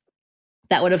woman.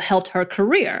 That would have helped her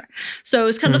career. So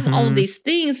it's kind of all of these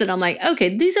things that I'm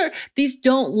okay, these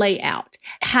don't lay out.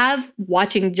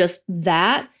 Watching just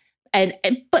that,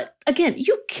 but again,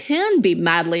 you can be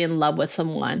madly in love with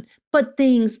someone, but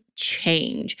things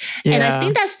change. Yeah. And I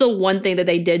think that's the one thing that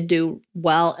they did do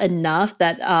well enough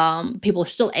that people are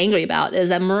still angry about is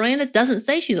that Miranda doesn't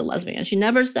say she's a lesbian. She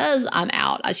never says I'm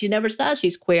out. She never says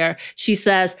she's queer. She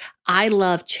says, I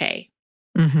love Che.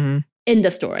 End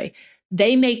of story.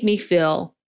 They make me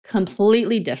feel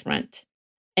completely different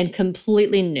and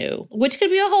completely new, which could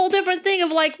be a whole different thing of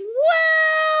well,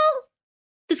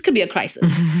 this could be a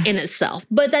crisis in itself.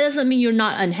 But that doesn't mean you're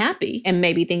not unhappy and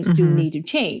maybe things do need to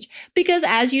change. Because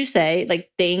as you say,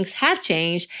 things have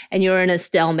changed and you're in a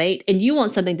stalemate and you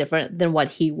want something different than what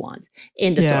he wants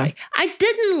in the story. I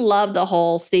didn't love the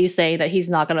whole Steve saying that he's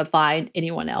not going to find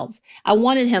anyone else. I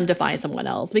wanted him to find someone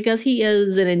else because he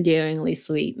is an endearingly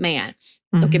sweet man.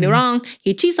 Don't get me wrong.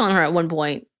 He cheats on her at one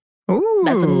point. Ooh.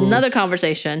 That's another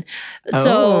conversation.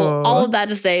 So all of that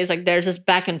to say is there's this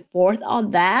back and forth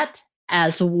on that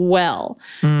as well.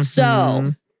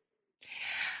 So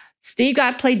Steve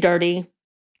got played dirty.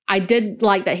 I did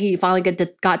like that he finally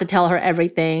got to tell her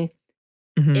everything.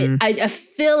 I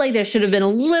feel like there should have been a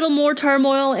little more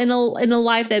turmoil in a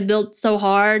life that built so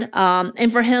hard.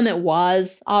 And for him, it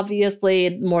was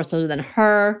obviously more so than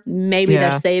her. Maybe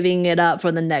they're saving it up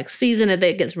for the next season if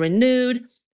it gets renewed.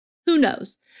 Who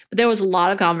knows? But there was a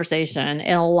lot of conversation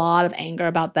and a lot of anger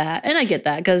about that. And I get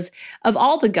that because of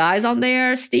all the guys on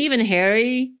there, Steve and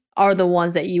Harry are the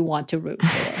ones that you want to root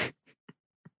for.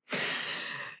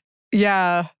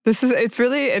 Yeah, it's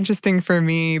really interesting for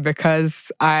me because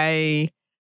I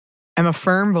am a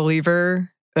firm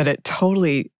believer that it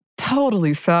totally,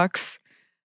 totally sucks.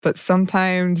 But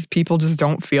sometimes people just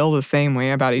don't feel the same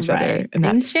way about each other. And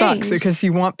that sucks because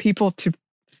you want people to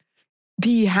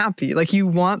be happy. Like you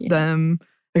want them,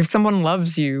 if someone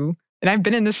loves you, and I've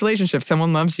been in this relationship,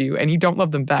 someone loves you and you don't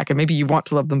love them back. And maybe you want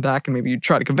to love them back and maybe you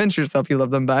try to convince yourself you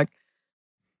love them back.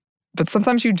 But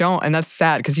sometimes you don't. And that's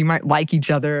sad because you might like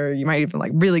each other. You might even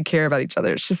like really care about each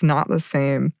other. It's just not the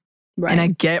same. Right. And I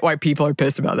get why people are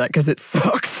pissed about that because it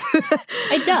sucks.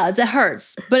 It does. It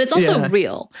hurts. But it's also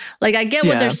real. Like, I get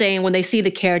what they're saying when they see the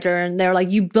character and they're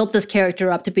like, you built this character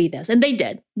up to be this. And they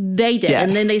did. They did. Yes.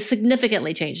 And then they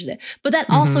significantly changed it. But that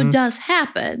also does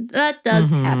happen. That does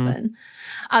happen.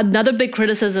 Another big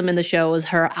criticism in the show was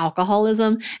her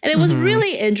alcoholism. And it was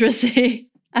really interesting.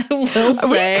 I will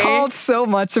say. We called so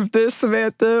much of this,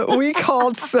 Samantha. We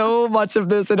called so much of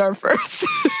this in our first,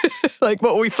 like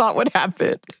what we thought would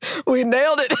happen. We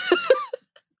nailed it.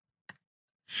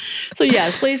 So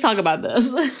yes, please talk about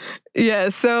this. Yeah,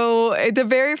 so the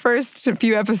very first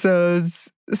few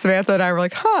episodes, Samantha and I were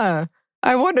like,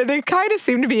 I wonder, they kind of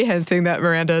seem to be hinting that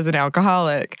Miranda is an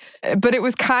alcoholic. But it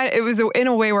was in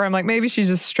a way where I'm like, maybe she's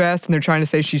just stressed and they're trying to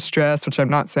say she's stressed, which I'm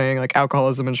not saying. Like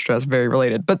alcoholism and stress, very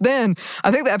related. But then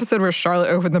I think the episode where Charlotte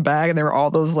opened the bag and there were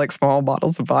all those like small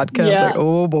bottles of vodka. I was like,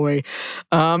 oh boy.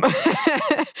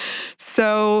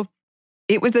 So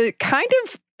it was a kind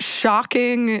of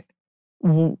shocking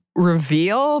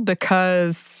reveal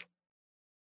because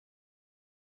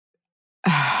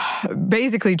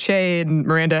basically, Che and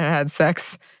Miranda had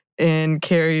sex in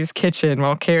Carrie's kitchen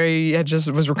while Carrie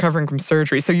was recovering from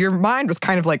surgery. So your mind was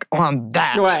kind of like on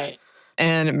that. Right.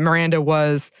 And Miranda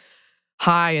was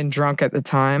high and drunk at the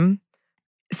time.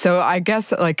 So I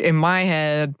guess like in my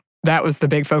head, that was the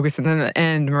big focus. And then at the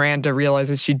end, Miranda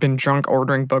realizes she'd been drunk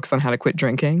ordering books on how to quit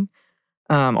drinking.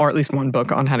 Or at least one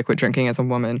book on how to quit drinking as a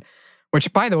woman.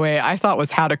 Which, by the way, I thought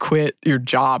was how to quit your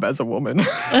job as a woman.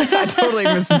 I totally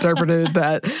misinterpreted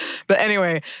that. But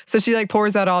anyway, so she like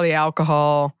pours out all the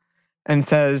alcohol and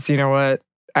says, you know what,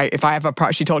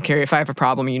 she told Carrie, if I have a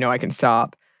problem, you know I can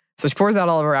stop. So she pours out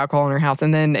all of her alcohol in her house.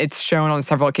 And then it's shown on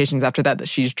several occasions after that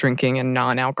she's drinking and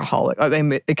non-alcoholic.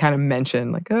 They kind of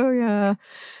mention like, oh yeah.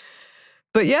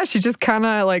 But yeah, she just kind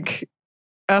of like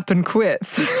up and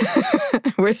quits,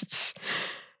 which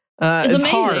is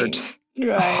hard.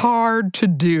 Right. Hard to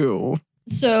do.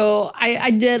 So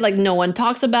I did like no one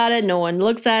talks about it. No one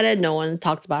looks at it. No one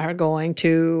talks about her going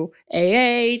to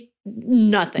AA.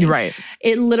 Nothing. Right.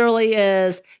 It literally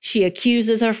is she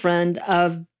accuses her friend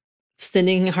of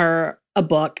sending her a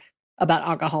book about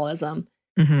alcoholism,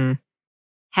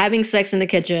 having sex in the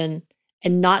kitchen,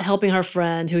 and not helping her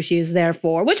friend who she is there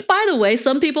for. Which, by the way,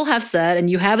 some people have said, and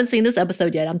you haven't seen this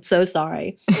episode yet, I'm so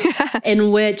sorry,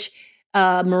 in which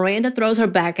Miranda throws her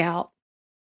back out,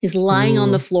 is lying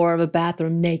on the floor of a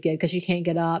bathroom naked because she can't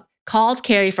get up, calls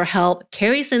Carrie for help.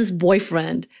 Carrie sends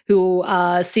boyfriend who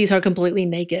sees her completely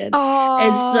naked. Aww.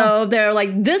 And so they're like,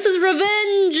 this is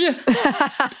revenge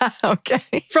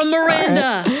okay. from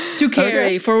Miranda to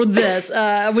Carrie for this,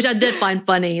 which I did find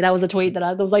funny. That was a tweet that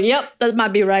I was like, yep, that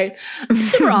might be right.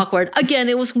 Super awkward. Again,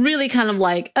 it was really kind of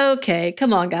like, okay,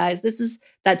 come on, guys. This is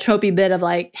that tropey bit of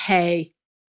like, hey,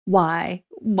 why?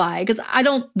 Because I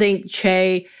don't think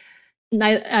Che...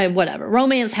 whatever.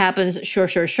 Romance happens,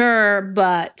 sure,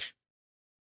 but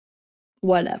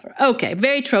whatever. Okay,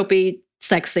 very tropey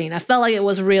sex scene. I felt like it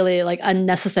was really like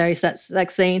unnecessary sex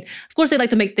scene. Of course, they like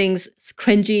to make things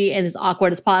cringy and as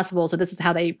awkward as possible, so this is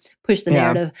how they push the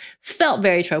narrative. Felt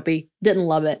very tropey. Didn't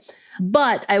love it.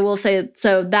 But I will say,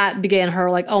 so that began her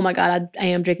like, oh my God, I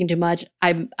am drinking too much.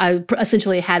 I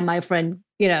essentially had my friend,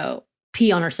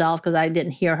 pee on herself because I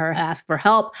didn't hear her ask for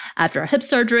help after her hip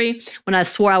surgery when I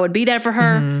swore I would be there for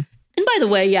her. And by the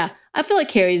way, I feel like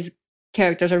Carrie's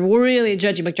characters are really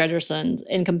Judgy McJudgerson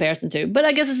in comparison to, but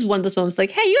I guess this is one of those moments like,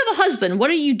 hey, you have a husband. What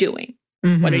are you doing?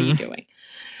 What are you doing?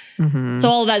 So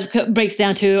all of that breaks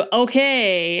down to,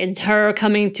 okay, and her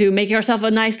coming to make herself a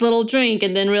nice little drink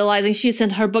and then realizing she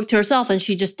sent her book to herself and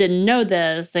she just didn't know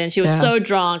this. And she was so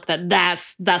drunk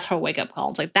that's her wake up call.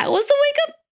 It's like, that was the wake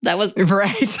up? That was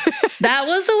right. That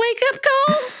was the wake up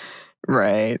call?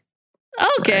 Right.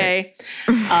 Okay.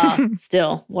 Right.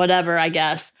 Still, whatever, I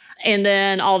guess. And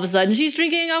then all of a sudden she's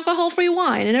drinking alcohol-free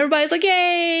wine and everybody's like,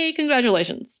 yay,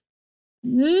 congratulations.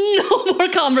 No more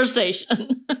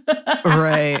conversation.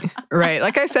 Right.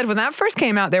 Like I said, when that first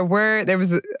came out, there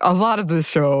was a lot of this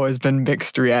show has been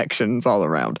mixed reactions all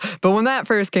around. But when that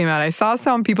first came out, I saw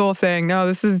some people saying,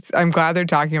 no, I'm glad they're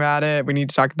talking about it. We need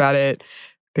to talk about it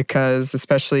because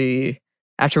especially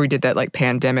after we did that like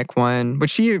pandemic one,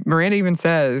 which Miranda even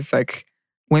says like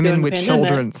women with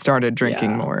children started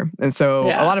drinking more. And so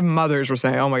a lot of mothers were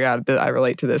saying, oh my God, I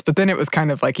relate to this. But then it was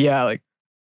kind of like, yeah, like,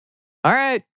 all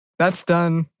right. That's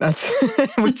done.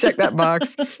 We checked that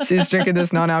box. She's drinking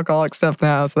this non-alcoholic stuff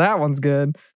now, so that one's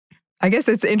good. I guess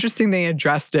it's interesting they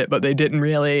addressed it, but they didn't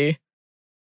really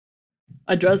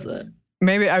address it.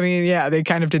 Maybe, I mean, yeah, they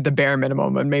kind of did the bare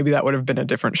minimum, and maybe that would have been a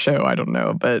different show. I don't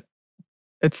know, but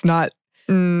it's not.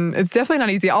 It's definitely not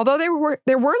easy. Although there were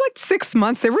like 6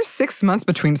 months. There were 6 months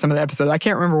between some of the episodes. I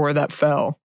can't remember where that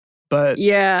fell. But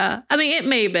yeah, I mean, it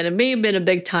may have been a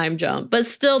big time jump, but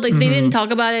still, they didn't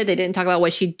talk about it. They didn't talk about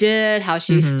what she did, how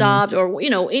she stopped, or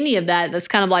any of that. That's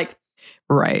kind of like,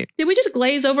 right? Did we just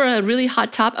glaze over a really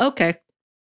hot top? Okay.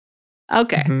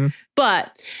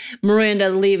 But Miranda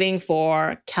leaving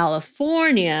for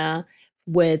California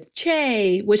with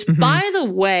Che, which by the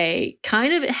way,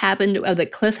 kind of happened at the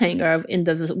cliffhanger in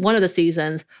one of the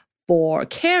seasons. For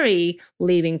Carrie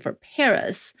leaving for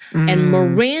Paris. And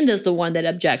Miranda's the one that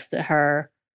objects to her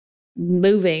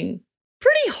moving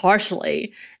pretty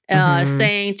harshly,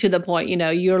 saying to the point,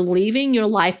 you're leaving your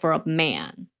life for a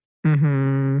man.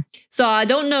 So I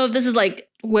don't know if this is like,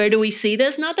 where do we see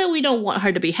this? Not that we don't want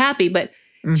her to be happy, but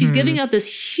she's giving up this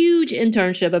huge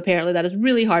internship, apparently, that is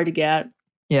really hard to get.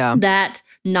 Yeah. That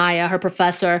Naya, her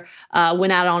professor,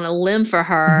 went out on a limb for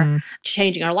her,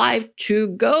 changing her life to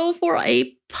go for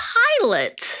a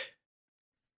pilot.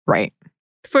 Right.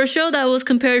 For a show that was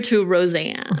compared to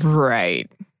Roseanne. Right.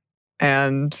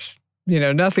 And,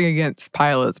 nothing against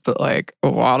pilots, but like a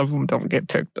lot of them don't get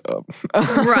picked up.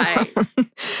 Right.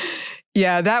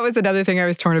 Yeah, that was another thing I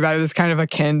was torn about. It was kind of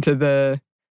akin to the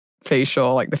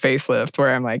facial, like the facelift,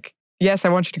 where I'm like, yes, I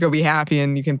want you to go be happy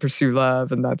and you can pursue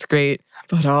love and that's great.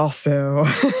 But also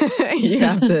you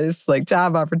have this like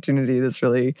job opportunity, this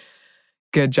really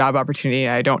good job opportunity.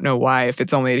 I don't know why, if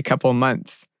it's only a couple of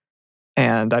months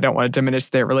and I don't want to diminish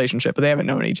their relationship, but they haven't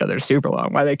known each other super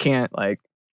long, why they can't like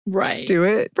do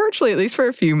it virtually, at least for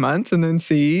a few months, and then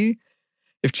see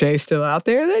if Che's still out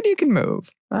there, then you can move.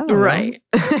 Right.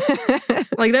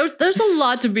 Like there's a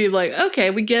lot to be like,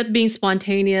 okay, we get being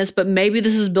spontaneous, but maybe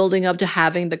this is building up to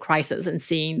having the crisis and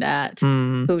seeing that.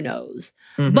 Who knows?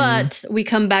 But we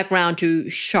come back around to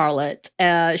Charlotte.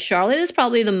 Charlotte is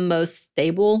probably the most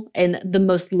stable and the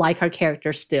most like her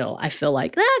character still, I feel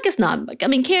like. I guess not. I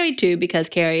mean, Carrie too, because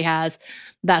Carrie has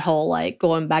that whole like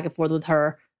going back and forth with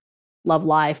her love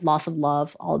life, loss of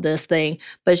love, all this thing.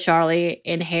 But Charlie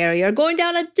and Harry are going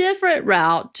down a different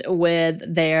route with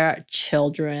their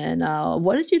children.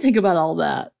 What did you think about all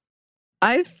that?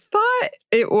 I thought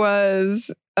it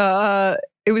was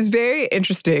very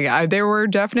interesting. There were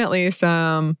definitely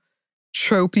some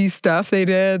tropey stuff they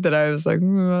did that I was like, I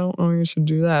don't know, you should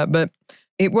do that. But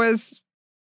it was,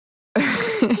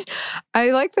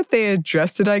 I like that they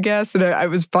addressed it, I guess. And it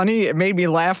was funny. It made me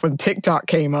laugh when TikTok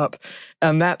came up.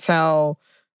 And that's how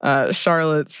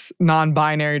Charlotte's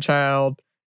non-binary child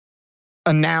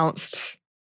announced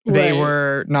they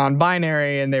were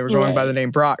non-binary and they were going by the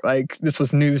name Brock. Like, this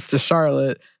was news to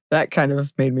Charlotte. That kind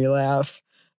of made me laugh.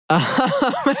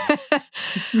 I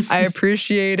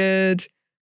appreciated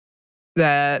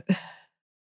that.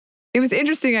 It was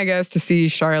interesting, I guess, to see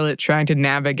Charlotte trying to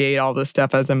navigate all this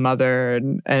stuff as a mother.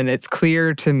 And it's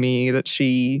clear to me that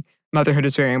motherhood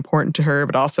is very important to her,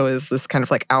 but also is this kind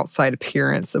of like outside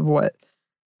appearance of what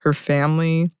her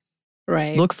family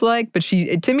looks like. But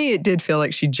to me, it did feel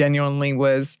like she genuinely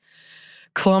was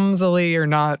clumsily or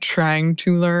not trying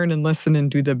to learn and listen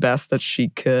and do the best that she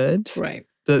could. Right.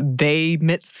 The they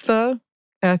mitzvah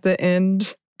at the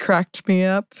end cracked me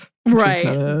up.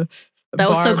 Right. That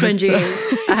was so cringy.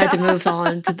 I had to move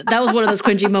on. That was one of those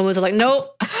cringy moments. I'm like,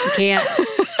 nope, you can't.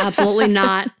 Absolutely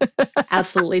not.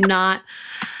 Absolutely not.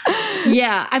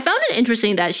 Yeah, I found it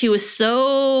interesting that she was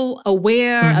so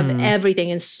aware of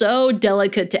everything and so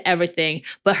delicate to everything,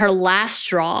 but her last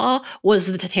straw was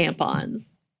the tampons.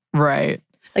 Right.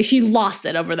 Like, she lost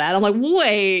it over that. I'm like,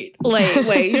 wait.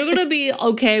 You're going to be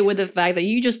okay with the fact that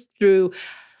you just threw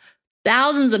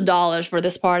thousands of dollars for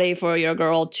this party for your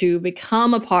girl to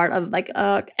become a part of like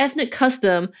a ethnic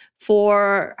custom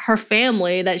for her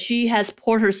family that she has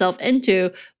poured herself into,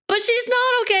 but she's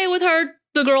not okay with her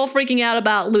the girl freaking out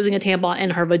about losing a tampon in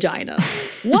her vagina.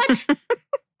 What?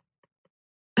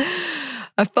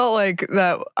 I felt like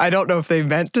that, I don't know if they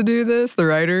meant to do this, the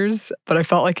writers, but I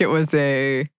felt like it was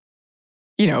a,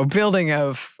 building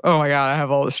of, oh my God, I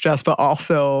have all this stress, but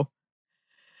also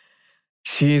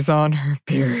she's on her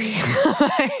period.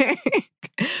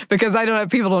 Because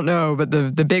people don't know, but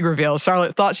the big reveal,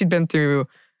 Charlotte thought she'd been through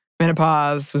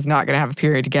menopause, was not going to have a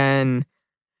period again.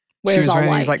 She was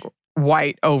wearing these like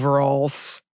white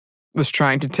overalls, was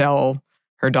trying to tell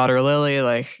her daughter Lily,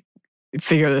 like,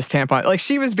 figure this tampon. Like,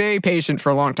 she was very patient for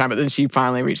a long time, but then she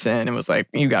finally reached in and was like,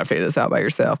 you got to figure this out by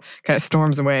yourself. Kind of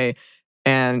storms away.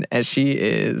 And as she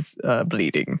is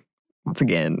bleeding once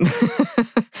again.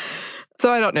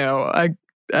 So I don't know.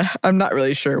 I'm not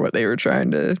really sure what they were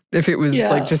trying to, if it was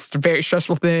like just a very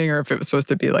stressful thing or if it was supposed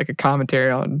to be like a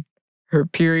commentary on her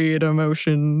period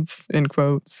emotions, in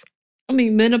quotes. I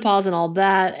mean, menopause and all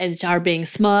that, and her being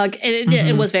smug.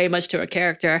 It was very much to her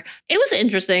character. It was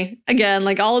interesting. Again,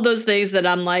 like all of those things that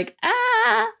I'm like,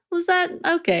 was that?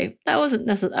 Okay. That wasn't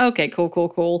necessary. Okay,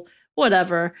 cool.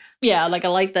 Whatever. Yeah, like I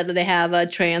like that they have a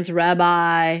trans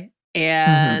rabbi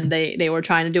and they were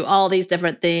trying to do all these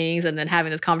different things and then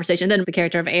having this conversation. Then the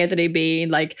character of Anthony being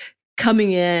like,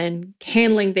 coming in,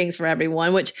 handling things for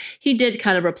everyone, which he did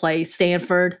kind of replace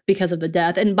Stanford because of the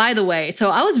death. And by the way,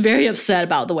 so I was very upset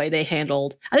about the way they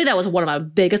handled, I think that was one of my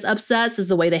biggest upsets is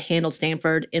the way they handled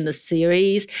Stanford in the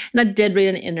series. And I did read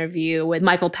an interview with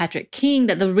Michael Patrick King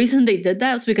that the reason they did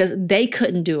that was because they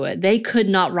couldn't do it. They could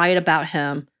not write about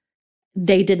him.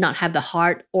 They did not have the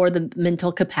heart or the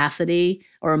mental capacity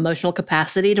or emotional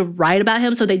capacity to write about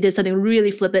him. So they did something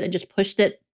really flippant and just pushed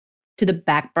it to the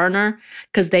back burner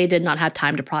because they did not have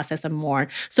time to process him more.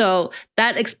 So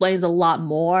that explains a lot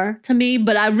more to me,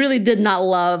 but I really did not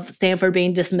love Stanford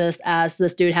being dismissed as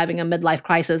this dude having a midlife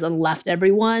crisis and left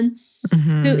everyone.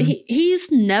 He's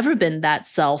never been that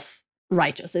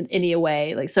self-righteous in any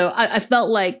way. Like, so I felt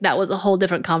like that was a whole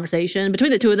different conversation.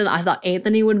 Between the two of them, I thought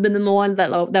Anthony would have been the one that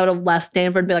would have left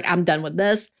Stanford and be like, I'm done with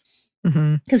this.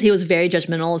 Because he was very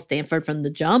judgmental of Stanford from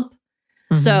the jump.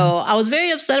 So I was very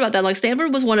upset about that. Like,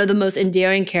 Stanford was one of the most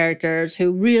endearing characters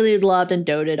who really loved and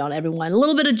doted on everyone. A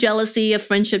little bit of jealousy, of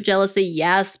friendship jealousy,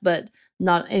 yes, but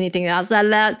not anything outside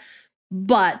of that.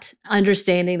 But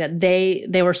understanding that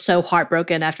they were so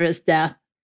heartbroken after his death,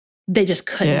 they just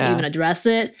couldn't even address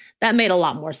it. That made a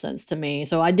lot more sense to me.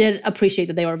 So I did appreciate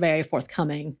that they were very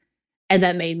forthcoming. And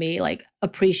that made me like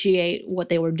appreciate what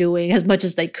they were doing as much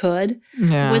as they could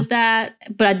with that.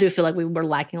 But I do feel like we were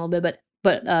lacking a little bit.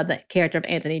 But the character of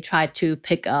Anthony tried to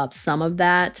pick up some of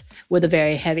that with a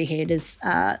very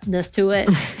heavy-handedness to it.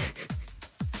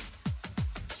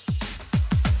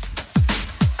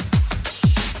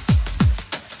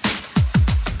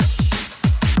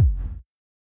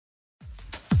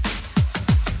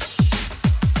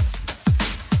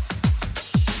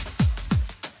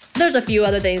 There's a few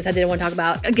other things I didn't want to talk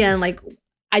about. Again, like,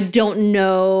 I don't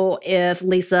know if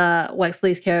Lisa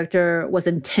Wexley's character was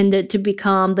intended to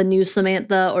become the new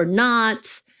Samantha or not,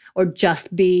 or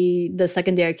just be the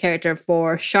secondary character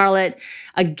for Charlotte.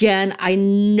 Again, I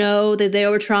know that they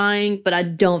were trying, but I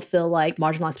don't feel like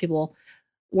marginalized people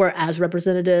were as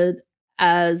represented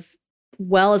as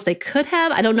well as they could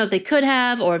have. I don't know if they could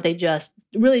have, or if they just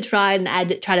really tried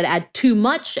and tried to add too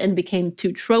much and became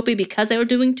too tropey because they were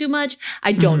doing too much.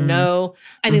 I don't know.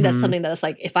 I think that's something that's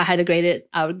like, if I had to grade it,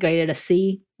 I would grade it a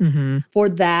C. For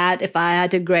that. If I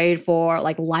had to grade for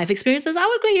like life experiences, I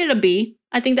would grade it a B.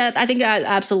 I think I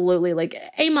absolutely like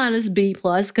A- B+,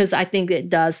 because I think it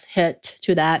does hit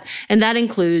to that. And that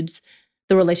includes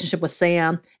the relationship with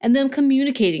Sam and them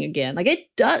communicating again. Like, it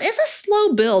does, it's a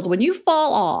slow build when you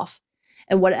fall off.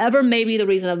 And whatever may be the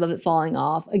reason of it falling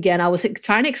off. Again, I was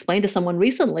trying to explain to someone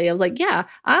recently. I was like, yeah,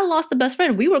 I lost a best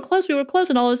friend. We were close.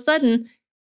 And all of a sudden,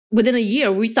 within a year,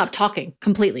 we stopped talking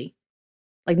completely.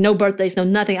 Like, no birthdays, no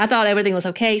nothing. I thought everything was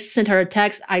okay. Sent her a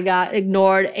text. I got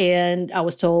ignored. And I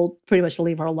was told pretty much to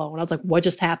leave her alone. I was like, what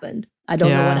just happened? I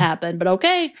don't know what happened. But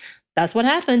okay, that's what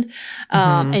happened.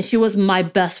 And she was my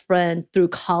best friend through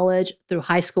college, through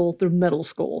high school, through middle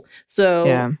school.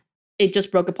 So it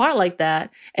just broke apart like that.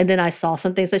 And then I saw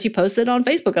some things that she posted on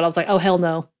Facebook and I was like, oh, hell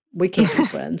no, we can't be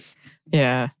friends.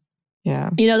 Yeah.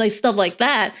 You know, like stuff like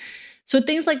that. So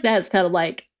things like that, it's kind of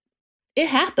like, it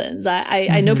happens.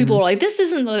 I know people were like, this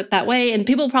isn't that way. And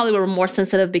people probably were more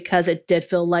sensitive because it did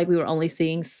feel like we were only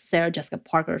seeing Sarah Jessica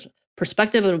Parker's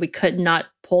perspective and we could not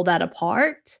pull that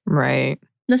apart. Right.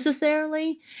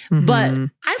 Necessarily. But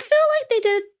I feel like they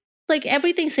did like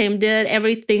everything Sam did,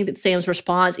 everything that Sam's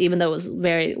response, even though it was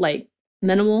very like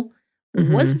minimal,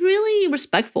 was really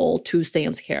respectful to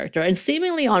Sam's character and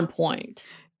seemingly on point.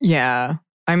 Yeah.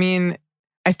 I mean,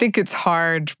 I think it's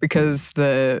hard because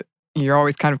you're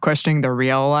always kind of questioning the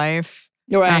real life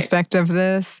aspect of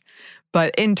this.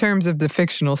 But in terms of the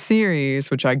fictional series,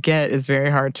 which I get is very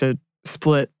hard to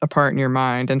split apart in your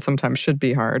mind and sometimes should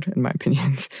be hard, in my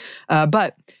opinions.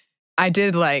 But I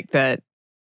did like that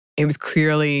it was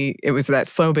that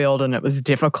slow build and it was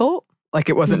difficult. Like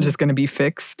it wasn't just going to be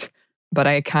fixed. But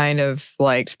I kind of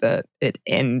liked that it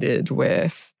ended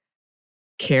with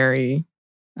Carrie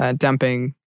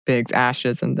dumping Big's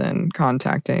ashes and then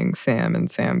contacting Sam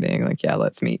and Sam being like, yeah,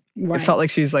 let's meet. Right. It felt like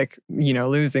she's like,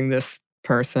 losing this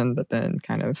person, but then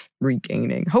kind of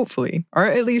regaining, hopefully, or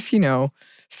at least,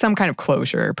 some kind of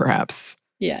closure, perhaps.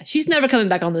 Yeah, she's never coming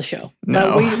back on the show.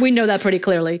 No. We know that pretty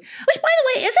clearly. Which, by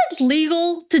the way, is it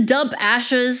legal to dump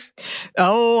ashes?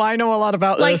 Oh, I know a lot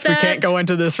about like this. That? We can't go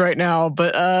into this right now,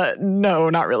 but no,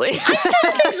 not really. I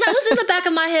don't think so. That was in the back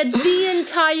of my head the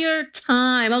entire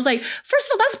time. I was like, first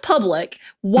of all, that's public.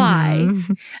 Why?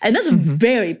 Mm-hmm. And that's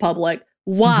very public.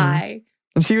 Why?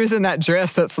 And she was in that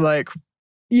dress that's like...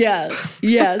 Yes.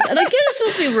 And I get it's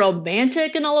supposed to be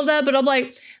romantic and all of that, but I'm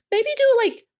like, maybe do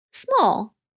like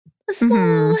small. A small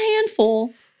little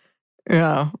handful.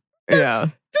 Yeah.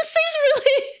 This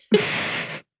seems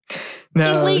really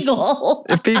illegal.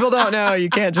 If people don't know, you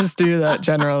can't just do that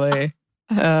generally.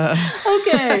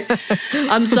 Okay.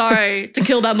 I'm sorry to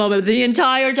kill that moment. The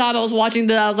entire time I was watching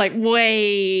that, I was like,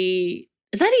 wait,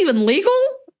 is that even legal?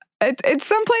 In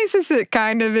some places it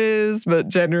kind of is, but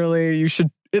generally you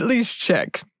should at least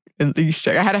check.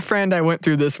 I had a friend I went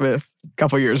through this with a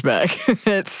couple years back.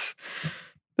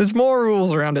 There's more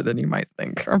rules around it than you might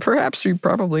think. Or perhaps you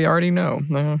probably already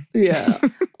know. Yeah.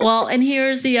 Well, and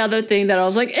here's the other thing that I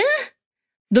was like,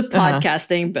 the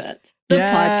podcasting bit.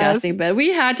 Podcasting bit.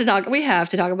 We have to talk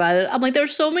about it. I'm like,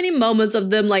 there's so many moments of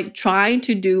them like trying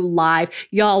to do live.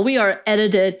 Y'all, we are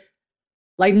edited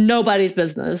like nobody's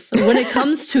business. When it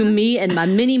comes to me and my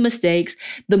many mistakes,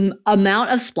 the amount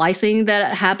of splicing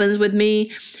that happens with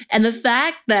me, and the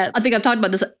fact that, I think I've talked about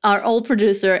this, our old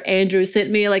producer, Andrew, sent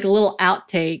me like a little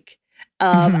outtake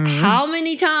of how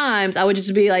many times I would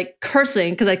just be like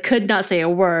cursing because I could not say a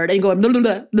word and going blah, blah,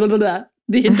 blah, blah, blah, blah,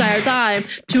 the entire time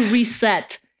to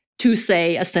reset to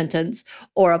say a sentence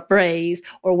or a phrase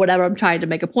or whatever I'm trying to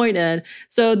make a point in.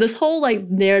 So this whole like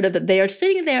narrative that they are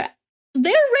sitting there,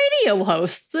 they're radio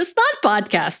hosts. It's not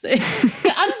podcasting.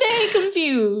 I'm very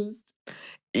confused.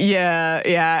 Yeah.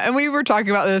 And we were talking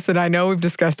about this, and I know we've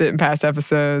discussed it in past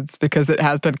episodes because it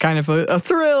has been kind of a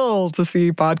thrill to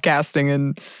see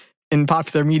podcasting in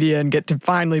popular media and get to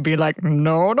finally be like,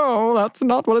 no, that's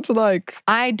not what it's like.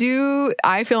 I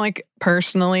feel like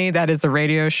personally that is a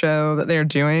radio show that they're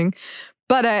doing,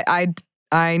 but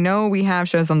I know we have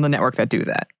shows on the network that do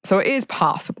that. So it is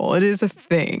possible. It is a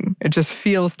thing. It just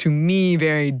feels to me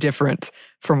very different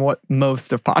from what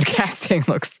most of podcasting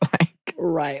looks like.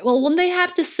 Right. Well, when they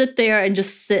have to sit there and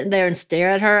just sit there and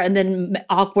stare at her and then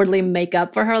awkwardly make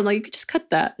up for her, I'm like, you could just cut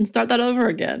that and start that over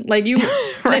again. Like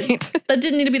right. That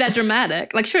didn't need to be that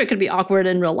dramatic. Like, sure, it could be awkward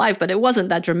in real life, but it wasn't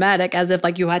that dramatic as if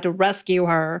like you had to rescue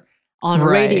her on a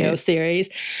radio series.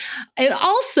 And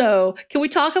also, can we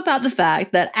talk about the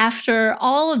fact that after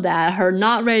all of that, her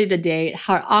not ready to date,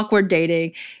 her awkward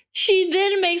dating, she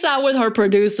then makes out with her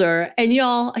producer. And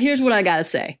y'all, here's what I gotta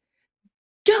say.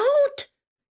 Don't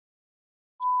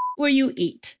where you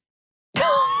eat.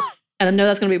 And I know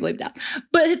that's going to be bleeped out.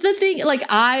 But the thing, like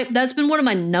that's been one of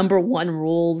my number one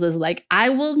rules is like, I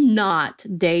will not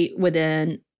date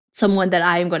within someone that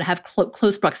I am going to have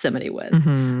close proximity with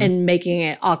and making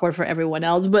it awkward for everyone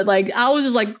else. But like, I was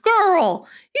just like, girl,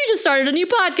 you just started a new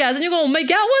podcast and you're going to make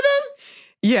out with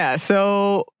him? Yeah.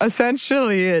 So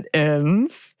essentially it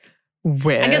ends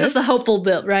with... I guess it's the hopeful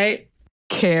bit, right?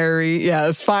 Carrie. Yeah,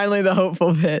 it's finally the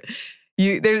hopeful bit.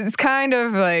 There's kind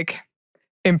of like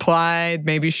implied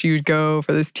maybe she would go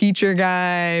for this teacher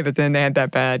guy, but then they had that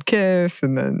bad kiss.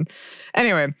 And then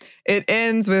anyway, it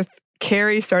ends with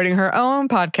Carrie starting her own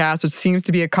podcast, which seems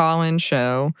to be a call-in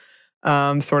show,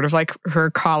 sort of like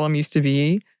her column used to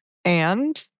be.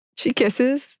 And she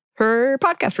kisses her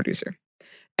podcast producer.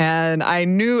 And I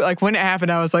knew, like, when it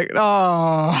happened, I was like,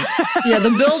 oh. Yeah, the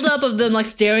buildup of them, like,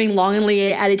 staring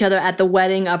longingly at each other at the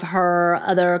wedding of her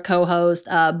other co-host,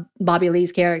 Bobby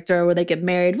Lee's character, where they get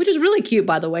married, which is really cute,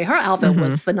 by the way. Her outfit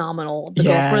was phenomenal. The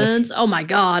girlfriends, oh my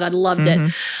God, I loved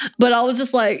it. But I was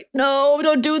just like, no,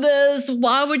 don't do this.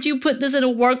 Why would you put this in a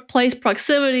workplace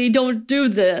proximity? Don't do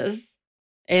this.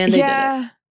 And they did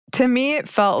it. To me, it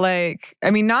felt like, I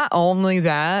mean, not only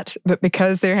that, but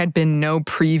because there had been no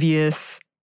previous...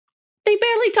 They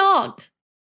barely talked.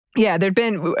 Yeah, there'd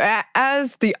been,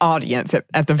 as the audience,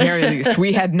 at the very least,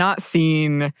 we had not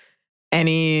seen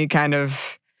any kind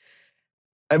of...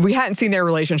 We hadn't seen their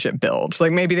relationship build.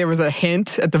 Like maybe there was a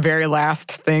hint at the very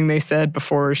last thing they said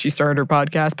before she started her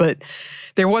podcast, but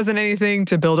there wasn't anything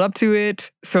to build up to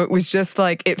it. So it was just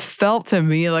like, it felt to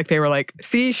me like they were like,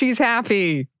 see, she's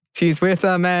happy. She's with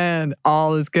a man.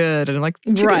 All is good. And I'm like,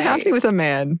 she'd be happy with a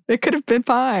man. It could have been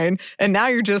fine. And now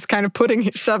you're just kind of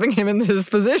shoving him into this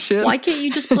position. Why can't you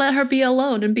just let her be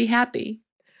alone and be happy?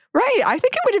 Right. I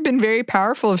think it would have been very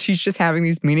powerful if she's just having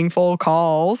these meaningful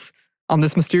calls on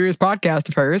this mysterious podcast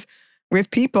of hers with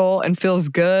people and feels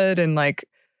good and like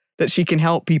that she can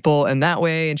help people in that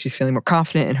way and she's feeling more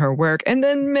confident in her work. And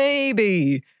then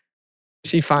maybe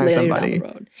she finds somebody. Down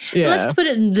the road. Yeah. Let's put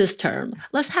it in this term.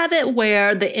 Let's have it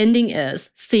where the ending is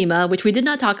Seema, which we did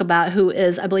not talk about, who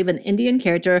is, I believe, an Indian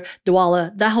character,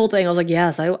 Dwala. That whole thing, I was like,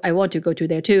 yes, I want to go to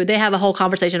there too. They have a whole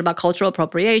conversation about cultural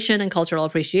appropriation and cultural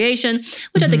appreciation,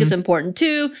 which I think is important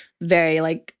too. Very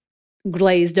like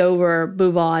glazed over,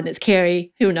 move on. It's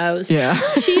Carrie. Who knows? Yeah.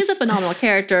 She is a phenomenal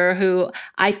character who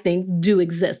I think do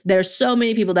exist. There's so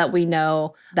many people that we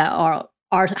know that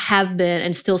have been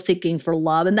and still seeking for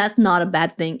love. And that's not a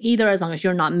bad thing either, as long as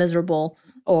you're not miserable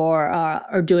or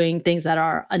doing things that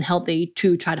are unhealthy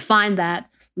to try to find that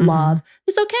love.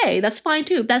 It's okay. That's fine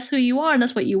too. If that's who you are and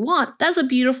that's what you want, that's a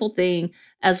beautiful thing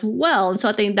as well. And so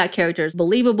I think that character is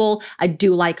believable. I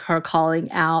do like her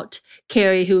calling out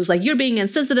Carrie, who's like, you're being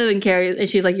insensitive, and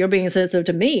she's like, you're being insensitive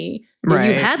to me. Right.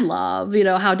 You've had love,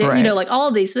 how dare, like all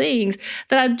of these things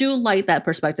that I do like that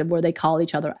perspective where they call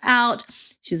each other out.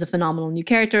 She's a phenomenal new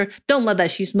character. Don't love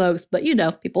that she smokes, but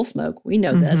people smoke. We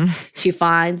know this. She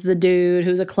finds the dude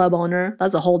who's a club owner.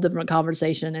 That's a whole different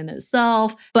conversation in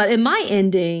itself. But in my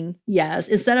ending, yes,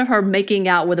 instead of her making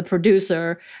out with a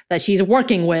producer that she's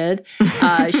working with,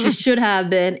 she should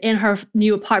have been in her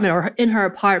new apartment or in her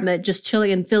apartment, just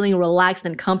chilling and feeling relaxed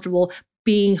and comfortable,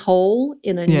 being whole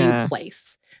in a new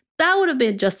place. That would have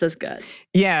been just as good.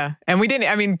 Yeah.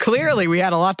 And clearly we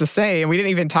had a lot to say, and we didn't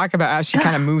even talk about how she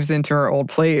kind of moves into her old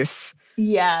place.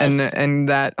 Yes. And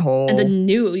that whole... And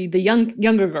the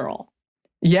younger girl.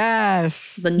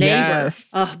 Yes. The neighbor. Yes.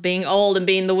 Oh, being old and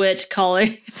being the witch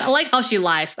calling. I like how she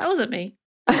lies. That wasn't me.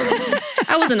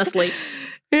 I wasn't asleep.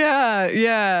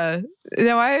 Yeah.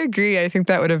 No, I agree. I think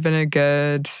that would have been a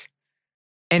good...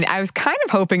 And I was kind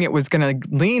of hoping it was going to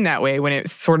lean that way when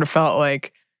it sort of felt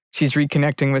like she's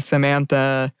reconnecting with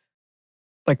Samantha,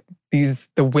 like the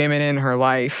women in her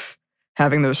life,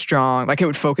 having those strong, like it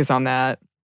would focus on that.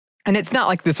 And it's not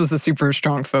like this was a super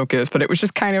strong focus, but it was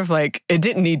just kind of like, it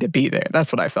didn't need to be there.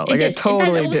 That's what I felt like. It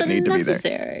totally didn't need to be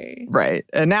there. Right.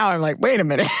 And now I'm like, wait a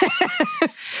minute.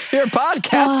 Your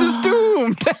podcast is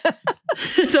doomed.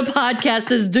 The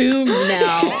podcast is doomed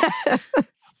now.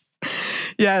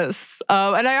 Yes.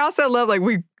 And I also love, like,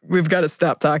 we've got to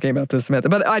stop talking about this, Samantha.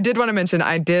 But I did want to mention,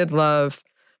 I did love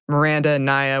Miranda and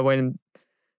Naya when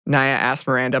Naya asked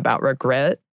Miranda about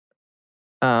regret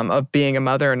of being a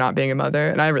mother or not being a mother.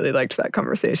 And I really liked that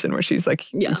conversation where she's like,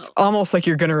 it's almost like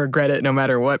you're going to regret it no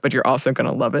matter what, but you're also going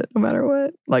to love it no matter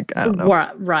what. Like, I don't know.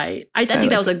 Right. I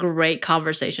think that was a great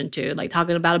conversation too, like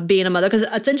talking about being a mother, because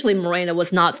essentially Miranda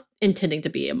was not intending to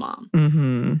be a mom.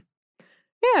 Mm-hmm.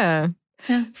 Yeah.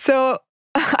 So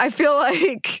I feel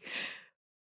like...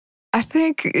 I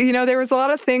think, there was a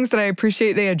lot of things that I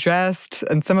appreciate they addressed,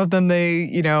 and some of them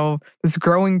there's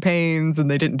growing pains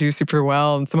and they didn't do super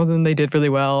well, and some of them they did really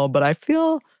well, but I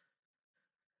feel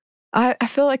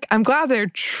like I'm glad they're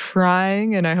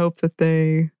trying, and I hope that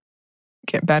they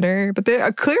get better. But there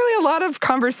are clearly a lot of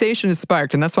conversation is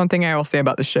sparked, and that's one thing I will say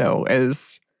about the show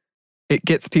is it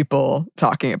gets people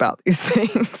talking about these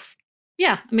things.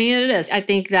 Yeah, it is. I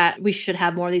think that we should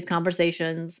have more of these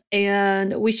conversations,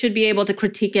 and we should be able to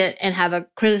critique it and have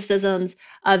criticisms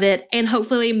of it and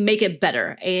hopefully make it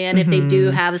better. And if they do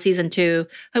have a season 2,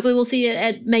 hopefully we'll see it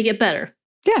and make it better.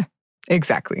 Yeah,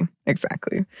 exactly.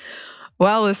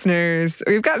 Well, listeners,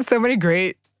 we've gotten so many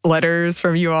great letters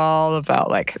from you all about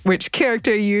like which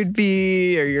character you'd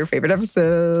be or your favorite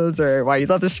episodes or why you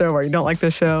love the show, why you don't like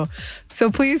the show. So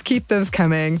please keep those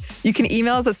coming. You can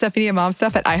email us at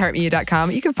stephanie@momstuff@iheartmedia.com.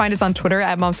 You can find us on Twitter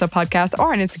 @momstuffpodcast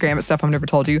or on Instagram at Stuff I've Never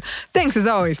Told You. Thanks as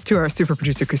always to our super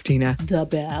producer, Christina. The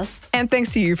best. And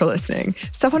thanks to you for listening.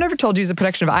 Stuff I've Never Told You is a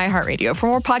production of iHeartRadio. For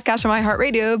more podcasts from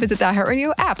iHeartRadio, visit the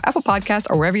iHeartRadio app, Apple Podcasts,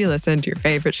 or wherever you listen to your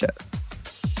favorite shows.